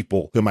specific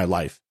people in my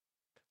life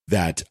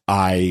that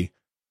I'm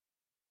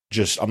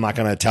not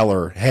going to tell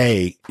her,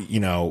 hey,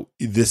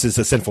 this is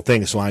a sinful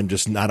thing. So I'm going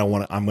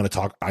to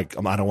talk. I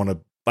don't want to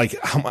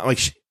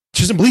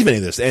she doesn't believe any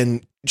of this,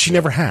 and she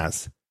never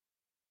has.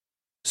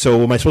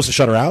 So am I supposed to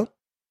shut her out?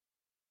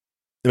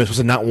 Am I supposed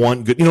to not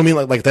want good? You know what I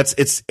mean? Like that's,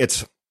 it's,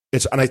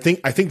 and I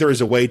think there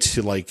is a way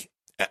to like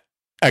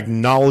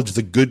acknowledge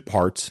the good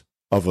parts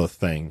of a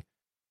thing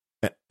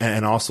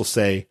and also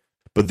say,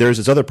 but there's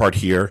this other part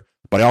here,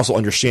 but I also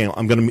understand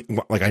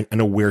I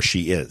know where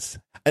she is.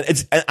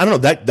 And I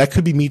don't know, that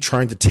could be me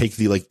trying to take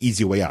the like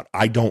easy way out.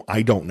 I don't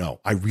know.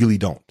 I really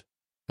don't.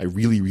 I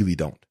really, really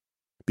don't.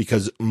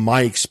 Because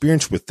my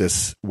experience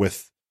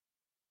with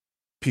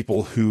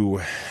people who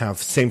have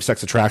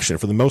same-sex attraction,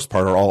 for the most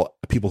part, are all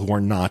people who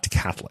are not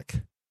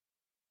Catholic.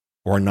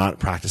 or are not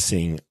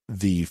practicing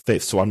the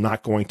faith. So I'm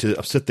not going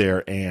to sit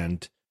there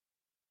and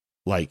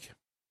like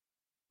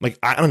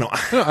I don't know.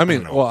 I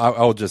mean, well,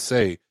 I'll just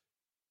say,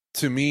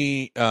 to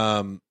me, in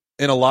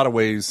a lot of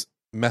ways,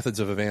 methods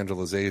of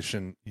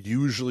evangelization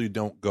usually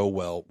don't go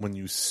well when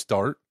you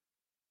start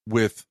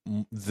with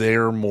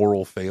their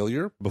moral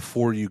failure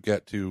before you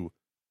get to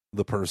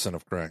the person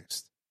of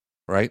Christ,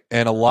 right?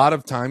 And a lot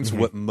of times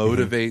what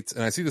motivates,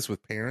 and I see this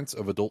with parents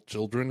of adult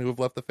children who have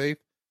left the faith,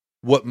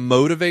 what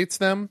motivates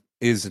them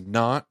is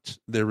not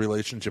their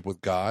relationship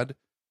with God,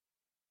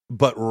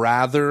 but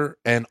rather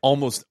and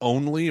almost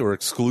only or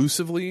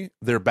exclusively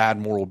their bad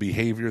moral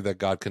behavior that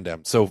God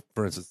condemns. So,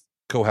 for instance,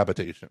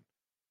 cohabitation.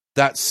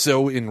 That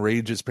so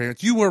enrages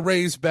parents. You were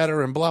raised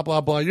better and blah,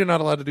 blah, blah. You're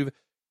not allowed to do that.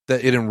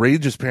 That it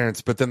enrages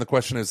parents. But then the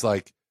question is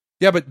like,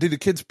 yeah, but do the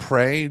kids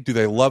pray? Do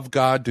they love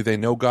God? Do they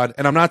know God?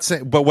 And I'm not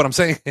saying, but what I'm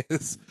saying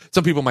is,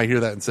 some people might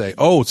hear that and say,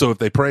 oh, so if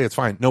they pray, it's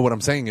fine. No, what I'm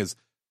saying is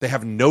they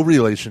have no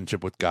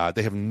relationship with God.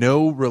 They have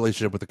no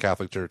relationship with the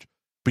Catholic Church.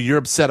 But you're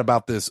upset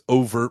about this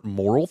overt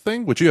moral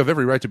thing, which you have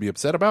every right to be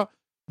upset about.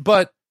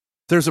 But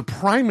there's a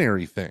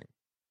primary thing.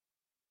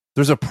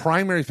 There's a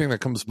primary thing that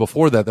comes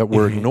before that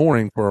we're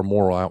ignoring for our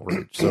moral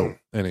outrage. So,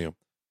 anyway.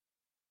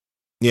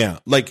 Yeah,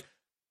 like,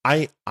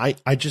 I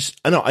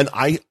know, and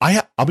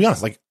I'll be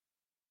honest, like,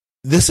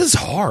 this is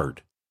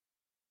hard.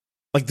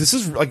 Like, this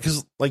is, like,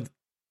 because, like,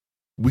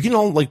 we can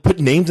all, like, put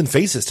names and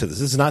faces to this.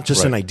 This is not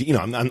just an idea. You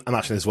know, I'm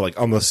not saying this, well, like,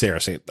 almost Sarah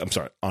saying, I'm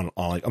sorry, on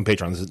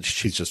Patreon,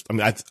 she's just, I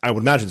mean, I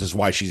would imagine this is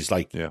why she's,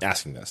 like,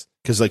 asking this.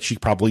 Because, like, she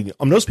probably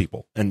knows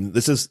people. And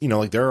this is, you know,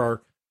 like, there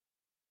are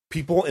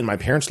people in my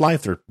parents'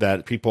 life,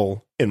 that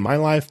people in my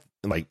life,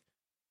 like,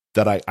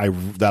 that I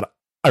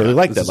really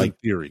like that. Like,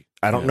 theory.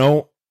 I don't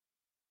know.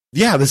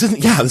 Yeah, this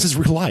is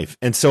real life.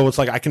 And so it's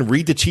like, I can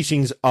read the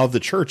teachings of the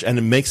church and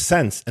it makes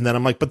sense. And then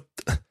I'm like, but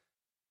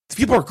these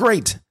people are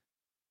great.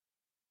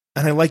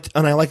 And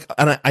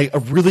I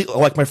really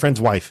like my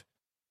friend's wife,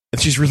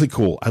 and she's really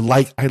cool. I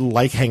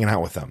like hanging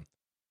out with them.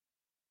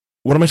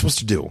 What am I supposed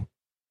to do?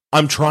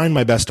 I'm trying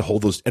my best to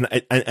hold those, and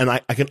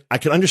I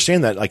can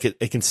understand that. Like,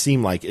 it can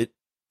seem like it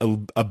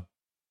a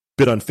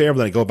bit unfair, but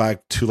then I go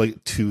back to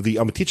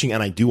the teaching,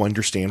 and I do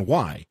understand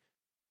why.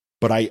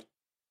 But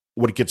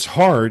what gets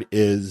hard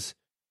is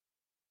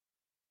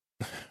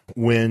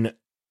when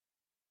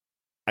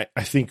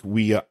I think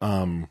we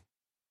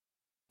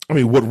I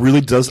mean, what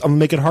really does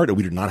make it hard, and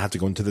we do not have to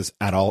go into this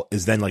at all,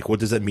 is then, like, what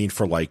does that mean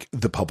for, like,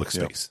 the public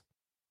space?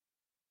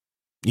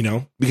 You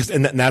know, because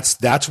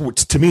that's what,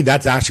 to me,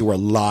 that's actually where a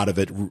lot of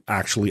it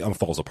actually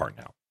falls apart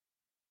now,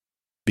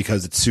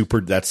 because it's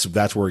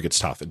that's where it gets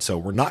tough, and so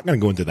we're not going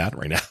to go into that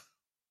right now,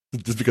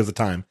 just because of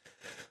time.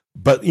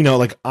 But, you know,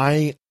 like,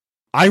 I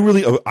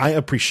really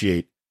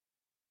appreciate,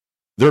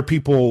 there are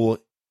people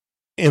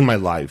in my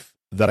life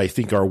that I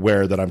think are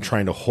aware that I'm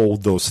trying to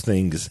hold those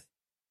things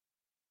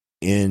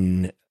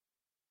in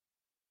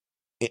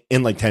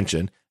like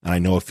tension, and I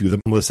know a few of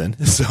them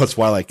listen, so that's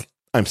why, like,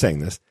 I'm saying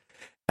this,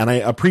 and I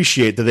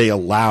appreciate that they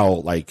allow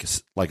like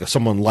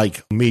someone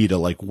like me to,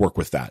 like, work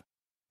with that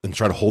and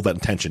try to hold that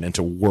in tension and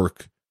to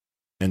work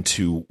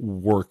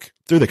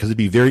through that, because it'd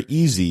be very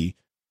easy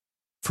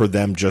for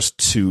them just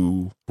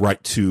to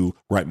write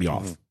me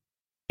off,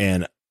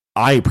 and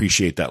I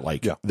appreciate that,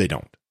 like, they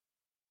don't.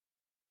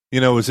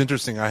 You know, it was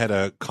interesting. I had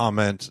a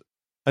comment.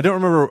 I don't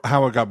remember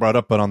how it got brought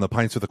up, but on the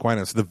Pints with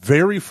Aquinas, the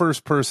very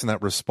first person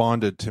that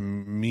responded to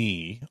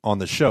me on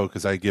the show,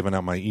 because I had given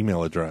out my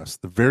email address,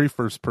 the very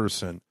first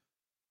person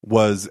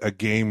was a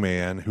gay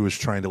man who was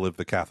trying to live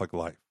the Catholic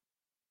life.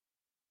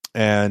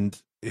 And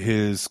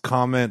his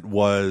comment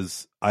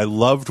was, I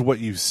loved what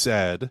you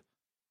said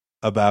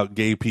about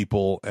gay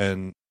people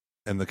and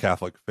the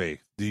Catholic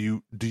faith. Do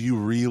you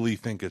really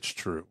think it's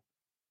true?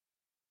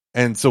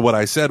 And so what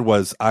I said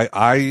was,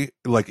 I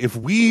like, if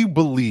we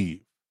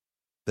believe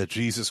that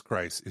Jesus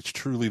Christ is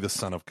truly the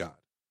Son of God,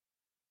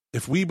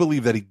 if we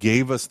believe that he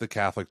gave us the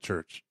Catholic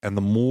Church and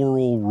the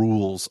moral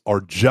rules are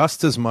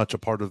just as much a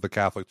part of the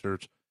Catholic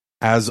Church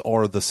as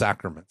are the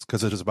sacraments,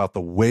 because it is about the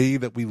way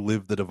that we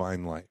live the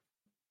divine life,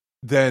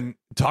 then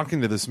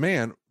talking to this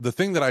man, the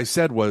thing that I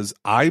said was,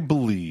 I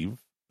believe,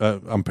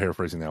 I'm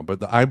paraphrasing now,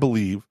 but I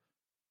believe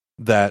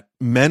that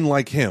men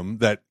like him,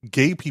 that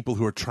gay people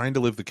who are trying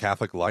to live the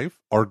Catholic life,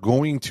 are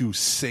going to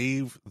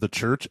save the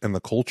church and the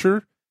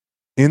culture,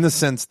 in the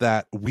sense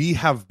that we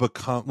have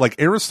become, like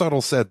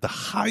Aristotle said, the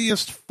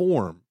highest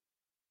form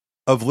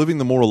of living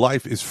the moral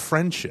life is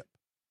friendship.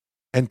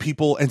 And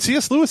people, and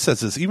C.S. Lewis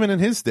says this even in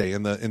his day,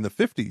 in the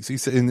 50s. He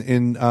said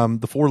in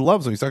the Four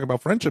Loves, when he's talking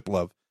about friendship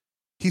love,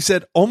 he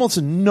said almost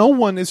no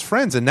one is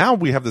friends. And now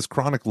we have this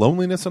chronic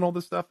loneliness and all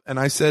this stuff. And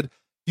I said,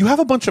 you have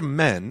a bunch of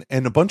men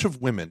and a bunch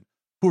of women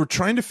who are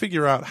trying to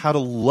figure out how to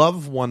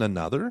love one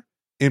another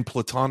in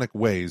platonic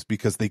ways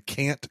because they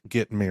can't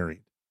get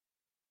married.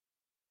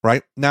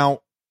 Right?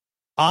 Now,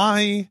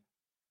 I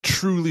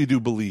truly do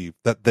believe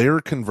that their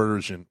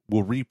conversion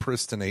will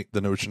repristinate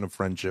the notion of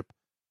friendship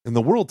in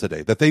the world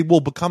today, that they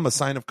will become a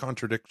sign of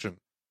contradiction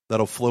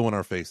that'll flow in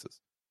our faces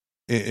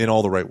in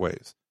all the right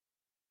ways.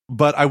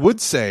 But I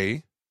would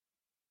say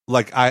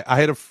like I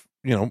had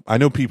I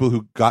know people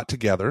who got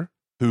together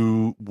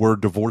who were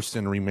divorced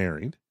and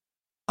remarried.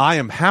 I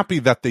am happy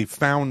that they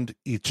found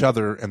each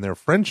other and their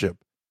friendship,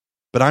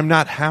 but I'm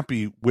not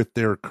happy with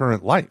their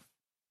current life.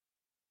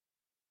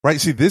 Right?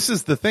 See, this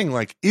is the thing.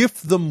 Like,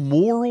 if the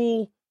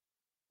moral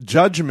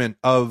judgment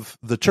of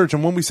the church,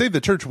 and when we say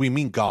the church, we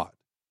mean God.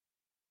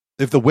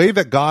 If the way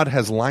that God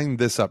has lined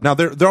this up, now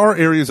there are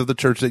areas of the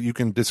church that you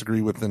can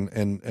disagree with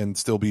and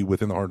still be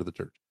within the heart of the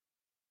church.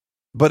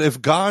 But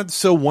if God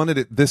so wanted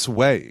it this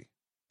way,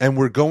 and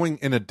we're going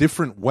in a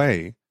different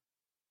way,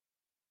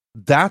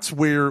 that's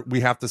where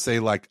we have to say,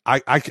 like,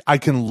 I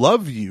can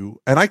love you,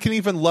 and I can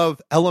even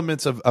love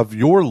elements of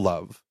your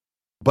love,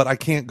 but I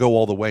can't go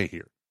all the way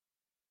here.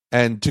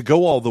 And to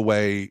go all the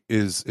way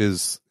is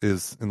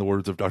in the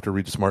words of Dr.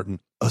 Regis Martin,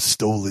 a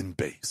stolen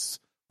base.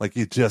 Like,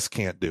 you just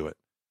can't do it.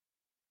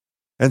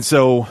 And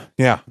so,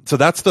 so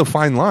that's the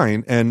fine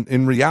line. And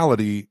in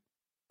reality,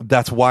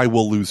 that's why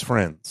we'll lose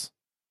friends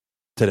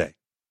today.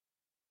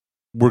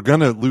 We're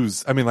going to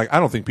lose. I mean, like, I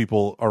don't think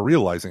people are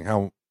realizing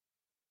how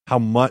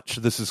much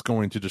this is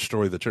going to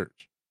destroy the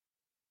church.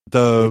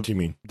 What do you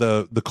mean?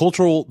 The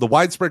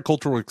widespread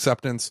cultural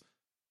acceptance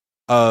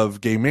of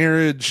gay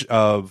marriage,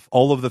 of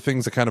all of the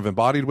things that kind of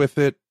embodied with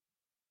it.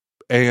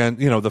 And,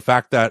 the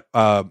fact that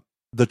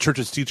the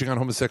church's teaching on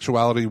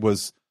homosexuality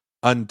was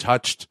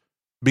untouched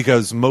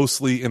because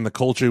mostly in the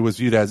culture it was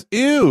viewed as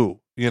ew,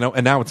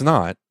 and now it's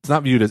not. It's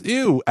not viewed as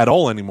ew at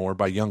all anymore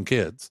by young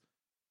kids.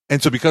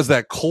 And so because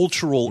that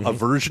cultural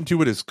aversion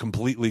to it is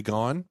completely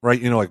gone,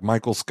 right? Like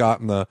Michael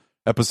Scott in the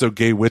episode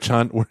Gay Witch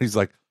Hunt, where he's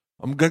like,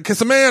 I'm going to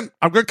kiss a man.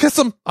 I'm going to kiss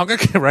him. I'm going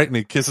to right. And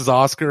he kisses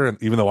Oscar. And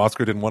even though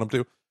Oscar didn't want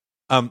him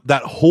to,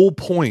 that whole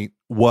point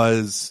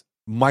was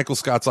Michael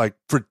Scott's like,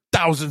 for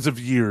thousands of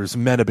years,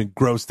 men have been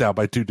grossed out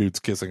by two dudes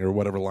kissing, or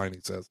whatever line he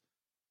says.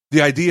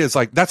 The idea is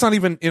like, that's not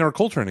even in our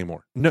culture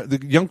anymore. No,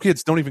 the young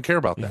kids don't even care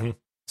about that.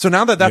 So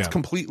now that that's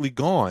completely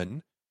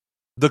gone,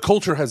 the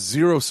culture has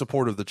zero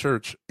support of the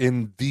church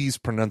in these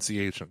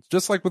pronunciations,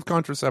 just like with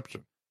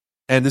contraception.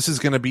 And this is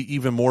going to be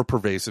even more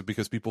pervasive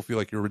because people feel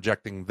like you're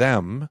rejecting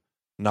them,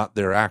 not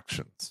their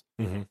actions.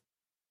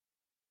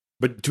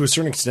 But to a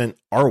certain extent,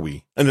 are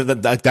we? And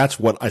that's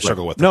what I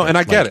struggle with. No, and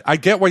I get it. I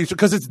get why you,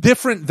 because it's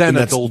different than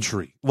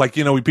adultery. Like,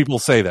 people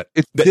say that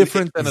it's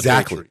different than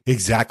adultery.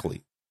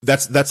 Exactly.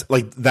 That's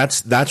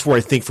where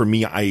I think for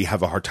me, I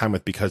have a hard time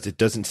with, because it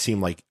doesn't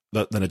seem like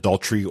an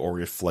adultery, or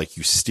if like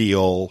you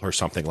steal or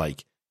something,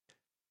 like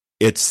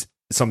it's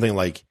something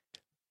like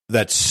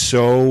that's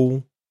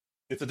so.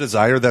 It's a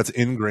desire that's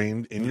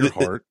ingrained in your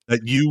heart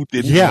that you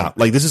didn't. Yeah,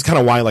 like this is kind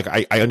of why, like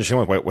I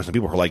understand why some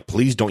people are like,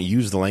 please don't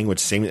use the language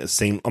same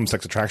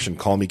sex attraction,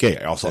 call me gay.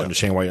 I also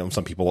understand why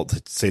some people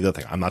say the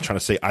other thing. I'm not trying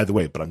to say either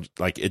way, but I'm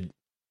like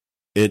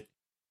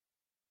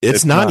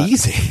it's not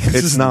easy.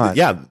 It's not.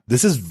 Yeah,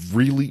 this is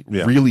really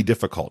really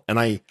difficult, and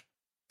I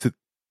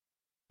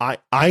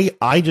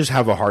just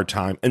have a hard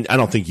time, and I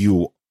don't think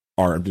you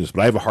are, but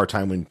I have a hard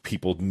time when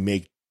people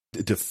make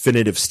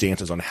definitive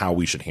stances on how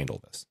we should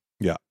handle this.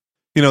 Yeah.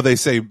 They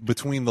say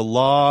between the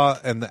law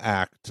and the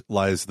act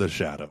lies the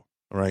shadow,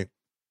 right?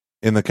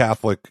 In the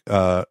Catholic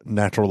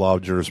natural law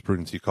of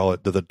jurisprudence, you call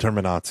it the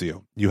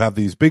determinatio. You have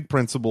these big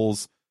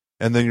principles,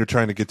 and then you're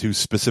trying to get to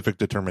specific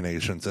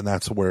determinations, and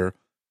that's where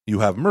you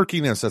have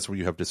murkiness, that's where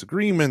you have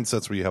disagreements,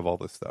 that's where you have all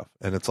this stuff.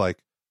 And it's like,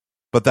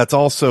 but that's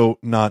also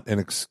not an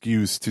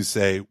excuse to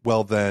say,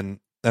 well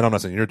then, and I'm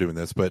not saying you're doing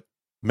this, but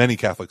many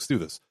Catholics do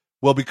this.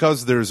 Well,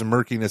 because there's a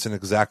murkiness in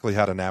exactly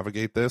how to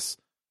navigate this,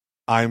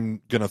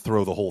 I'm going to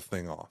throw the whole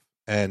thing off.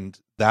 And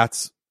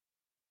that's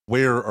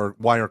why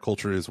our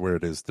culture is where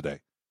it is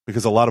today.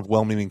 Because a lot of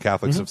well-meaning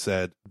Catholics have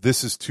said,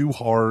 this is too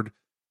hard.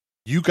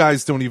 You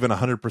guys don't even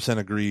 100%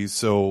 agree,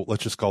 so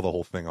let's just call the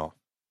whole thing off.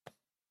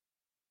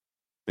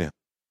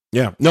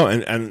 Yeah. No,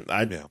 and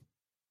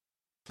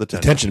the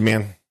tension,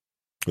 man.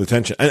 The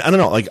tension. I don't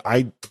know, like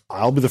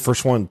I'll be the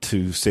first one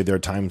to say there are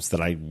times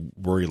that I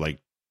worry, like,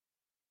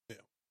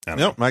 I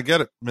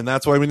get it. I mean,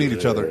 that's why we need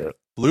each other.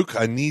 Luke,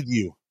 I need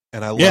you.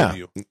 And I love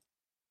you.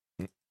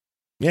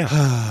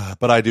 Yeah.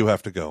 But I do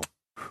have to go.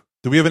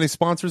 Do we have any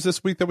sponsors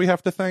this week that we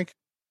have to thank?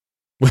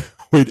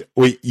 Wait,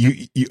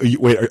 you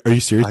wait, are you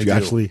serious? Do you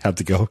actually have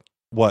to go?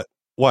 What?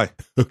 Why?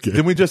 Okay.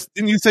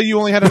 Didn't you say you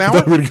only had an hour? I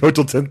thought we were going to go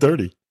till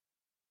 10:30.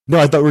 No,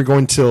 I thought we were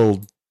going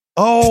till.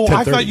 Oh,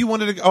 I thought you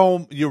wanted to.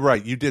 Oh, you're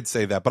right. You did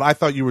say that, but I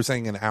thought you were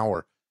saying an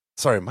hour.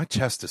 Sorry, my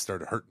chest has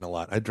started hurting a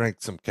lot. I drank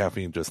some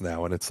caffeine just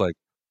now, and it's like.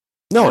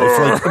 No, it's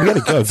like, we gotta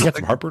go. If you got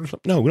some heartburn or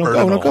something, no, we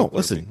don't go.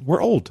 Listen, we're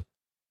old.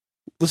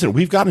 Listen,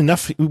 we've got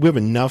enough. We have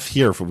enough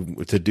here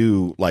to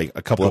do like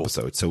a couple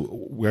episodes. So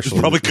we're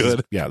actually probably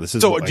good. Yeah, this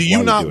is. So, do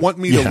you not want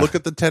me to look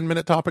at the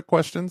 10-minute topic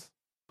questions?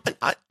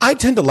 I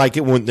tend to like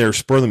it when they're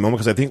spur of the moment,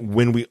 because I think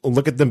when we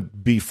look at them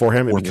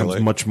beforehand, it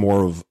becomes much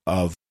more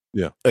of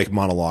like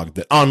monologue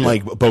that on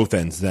like both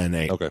ends than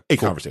a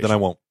conversation. Then I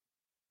won't.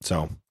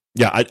 So.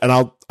 Yeah,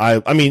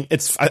 I mean,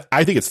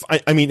 I think it's.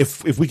 I mean,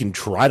 if we can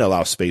try to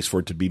allow space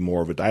for it to be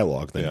more of a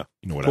dialogue, then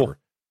whatever. Cool.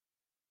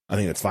 I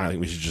think that's fine. I think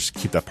we should just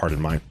keep that part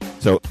in mind.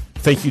 So,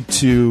 thank you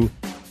to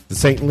the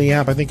Saintly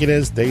app, I think it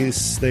is. They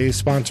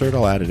sponsor it.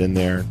 I'll add it in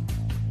there.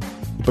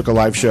 Book a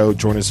live show.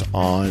 Join us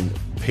on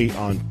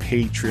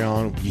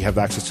Patreon. You have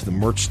access to the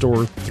merch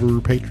store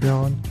through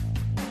Patreon.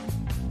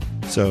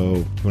 So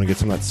you want to get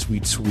some of that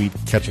sweet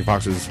Catching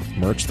Foxes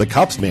merch. The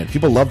cups, man.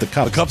 People love the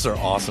cups. The cups are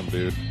awesome,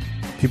 dude.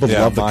 People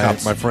love the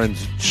cups. My friend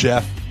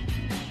Jeff,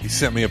 he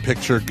sent me a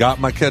picture, got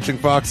my Catching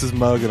Foxes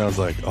mug, and I was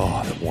like,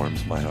 oh, that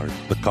warms my heart.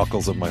 The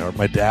cockles of my heart.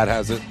 My dad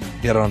has it.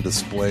 He had it on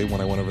display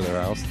when I went over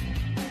their house.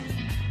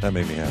 That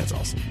made me happy. That's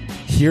awesome.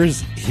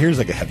 Here's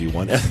like a heavy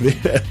one.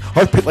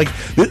 Like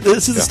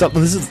this is the stuff.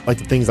 This is like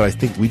the things that I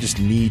think we just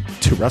need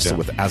to wrestle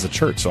with as a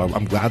church. So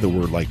I'm glad that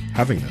we're like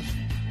having this.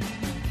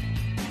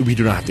 We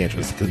do not have to answer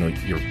this because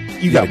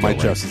you got my go,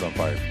 chest is on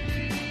fire.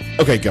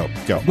 Okay, go.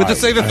 But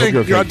just say the thing.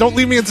 Okay. Don't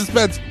leave me in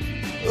suspense.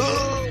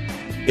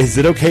 Is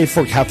it okay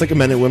for Catholic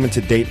men and women to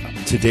date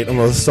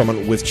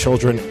someone with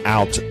children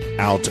out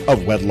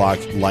of wedlock?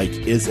 Like,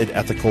 is it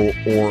ethical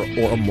or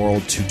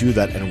immoral to do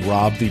that and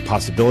rob the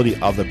possibility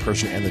of the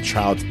person and the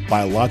child's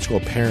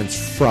biological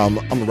parents from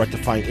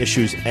rectifying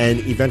issues and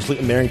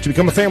eventually marrying to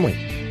become a family?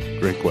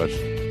 Great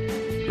question.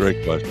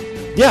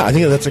 Yeah, I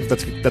think that's a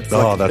good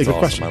awesome.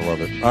 question. I love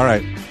it. All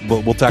right,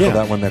 we'll tackle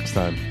that one next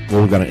time.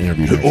 Well, we've got an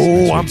interview.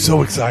 Oh, I'm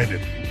so excited.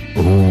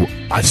 Oh,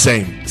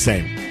 same.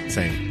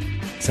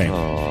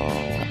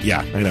 Oh.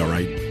 Yeah, I know,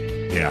 right?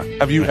 Yeah.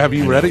 Have you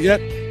read it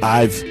yet?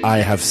 I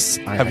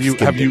have. You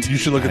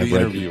should look at the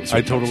interview.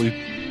 I totally.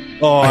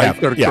 I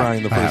started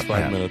crying the first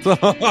 5 minutes.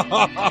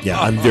 Yeah,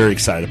 I'm very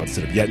excited about this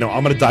interview. Yeah, no,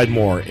 I'm going to dive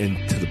more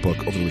into the book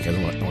over the weekend.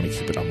 I want to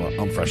keep it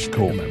on fresh.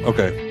 Cool.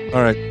 Okay.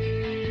 All right.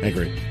 I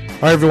agree.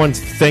 All right, everyone.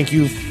 Thank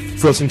you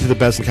for listening to the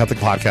best Catholic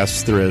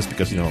podcasts there is,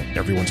 because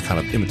everyone's kind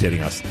of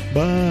imitating us.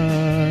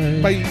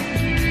 Bye.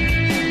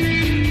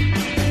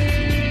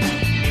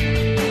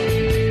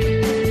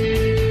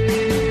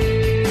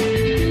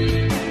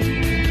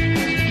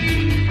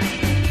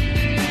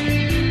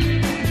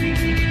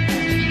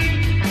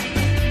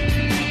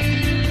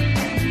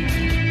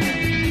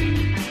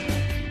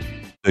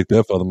 Take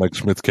that, Father Mike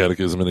Schmidt's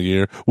Catechism in a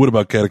Year. What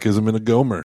about Catechism in a Gomer?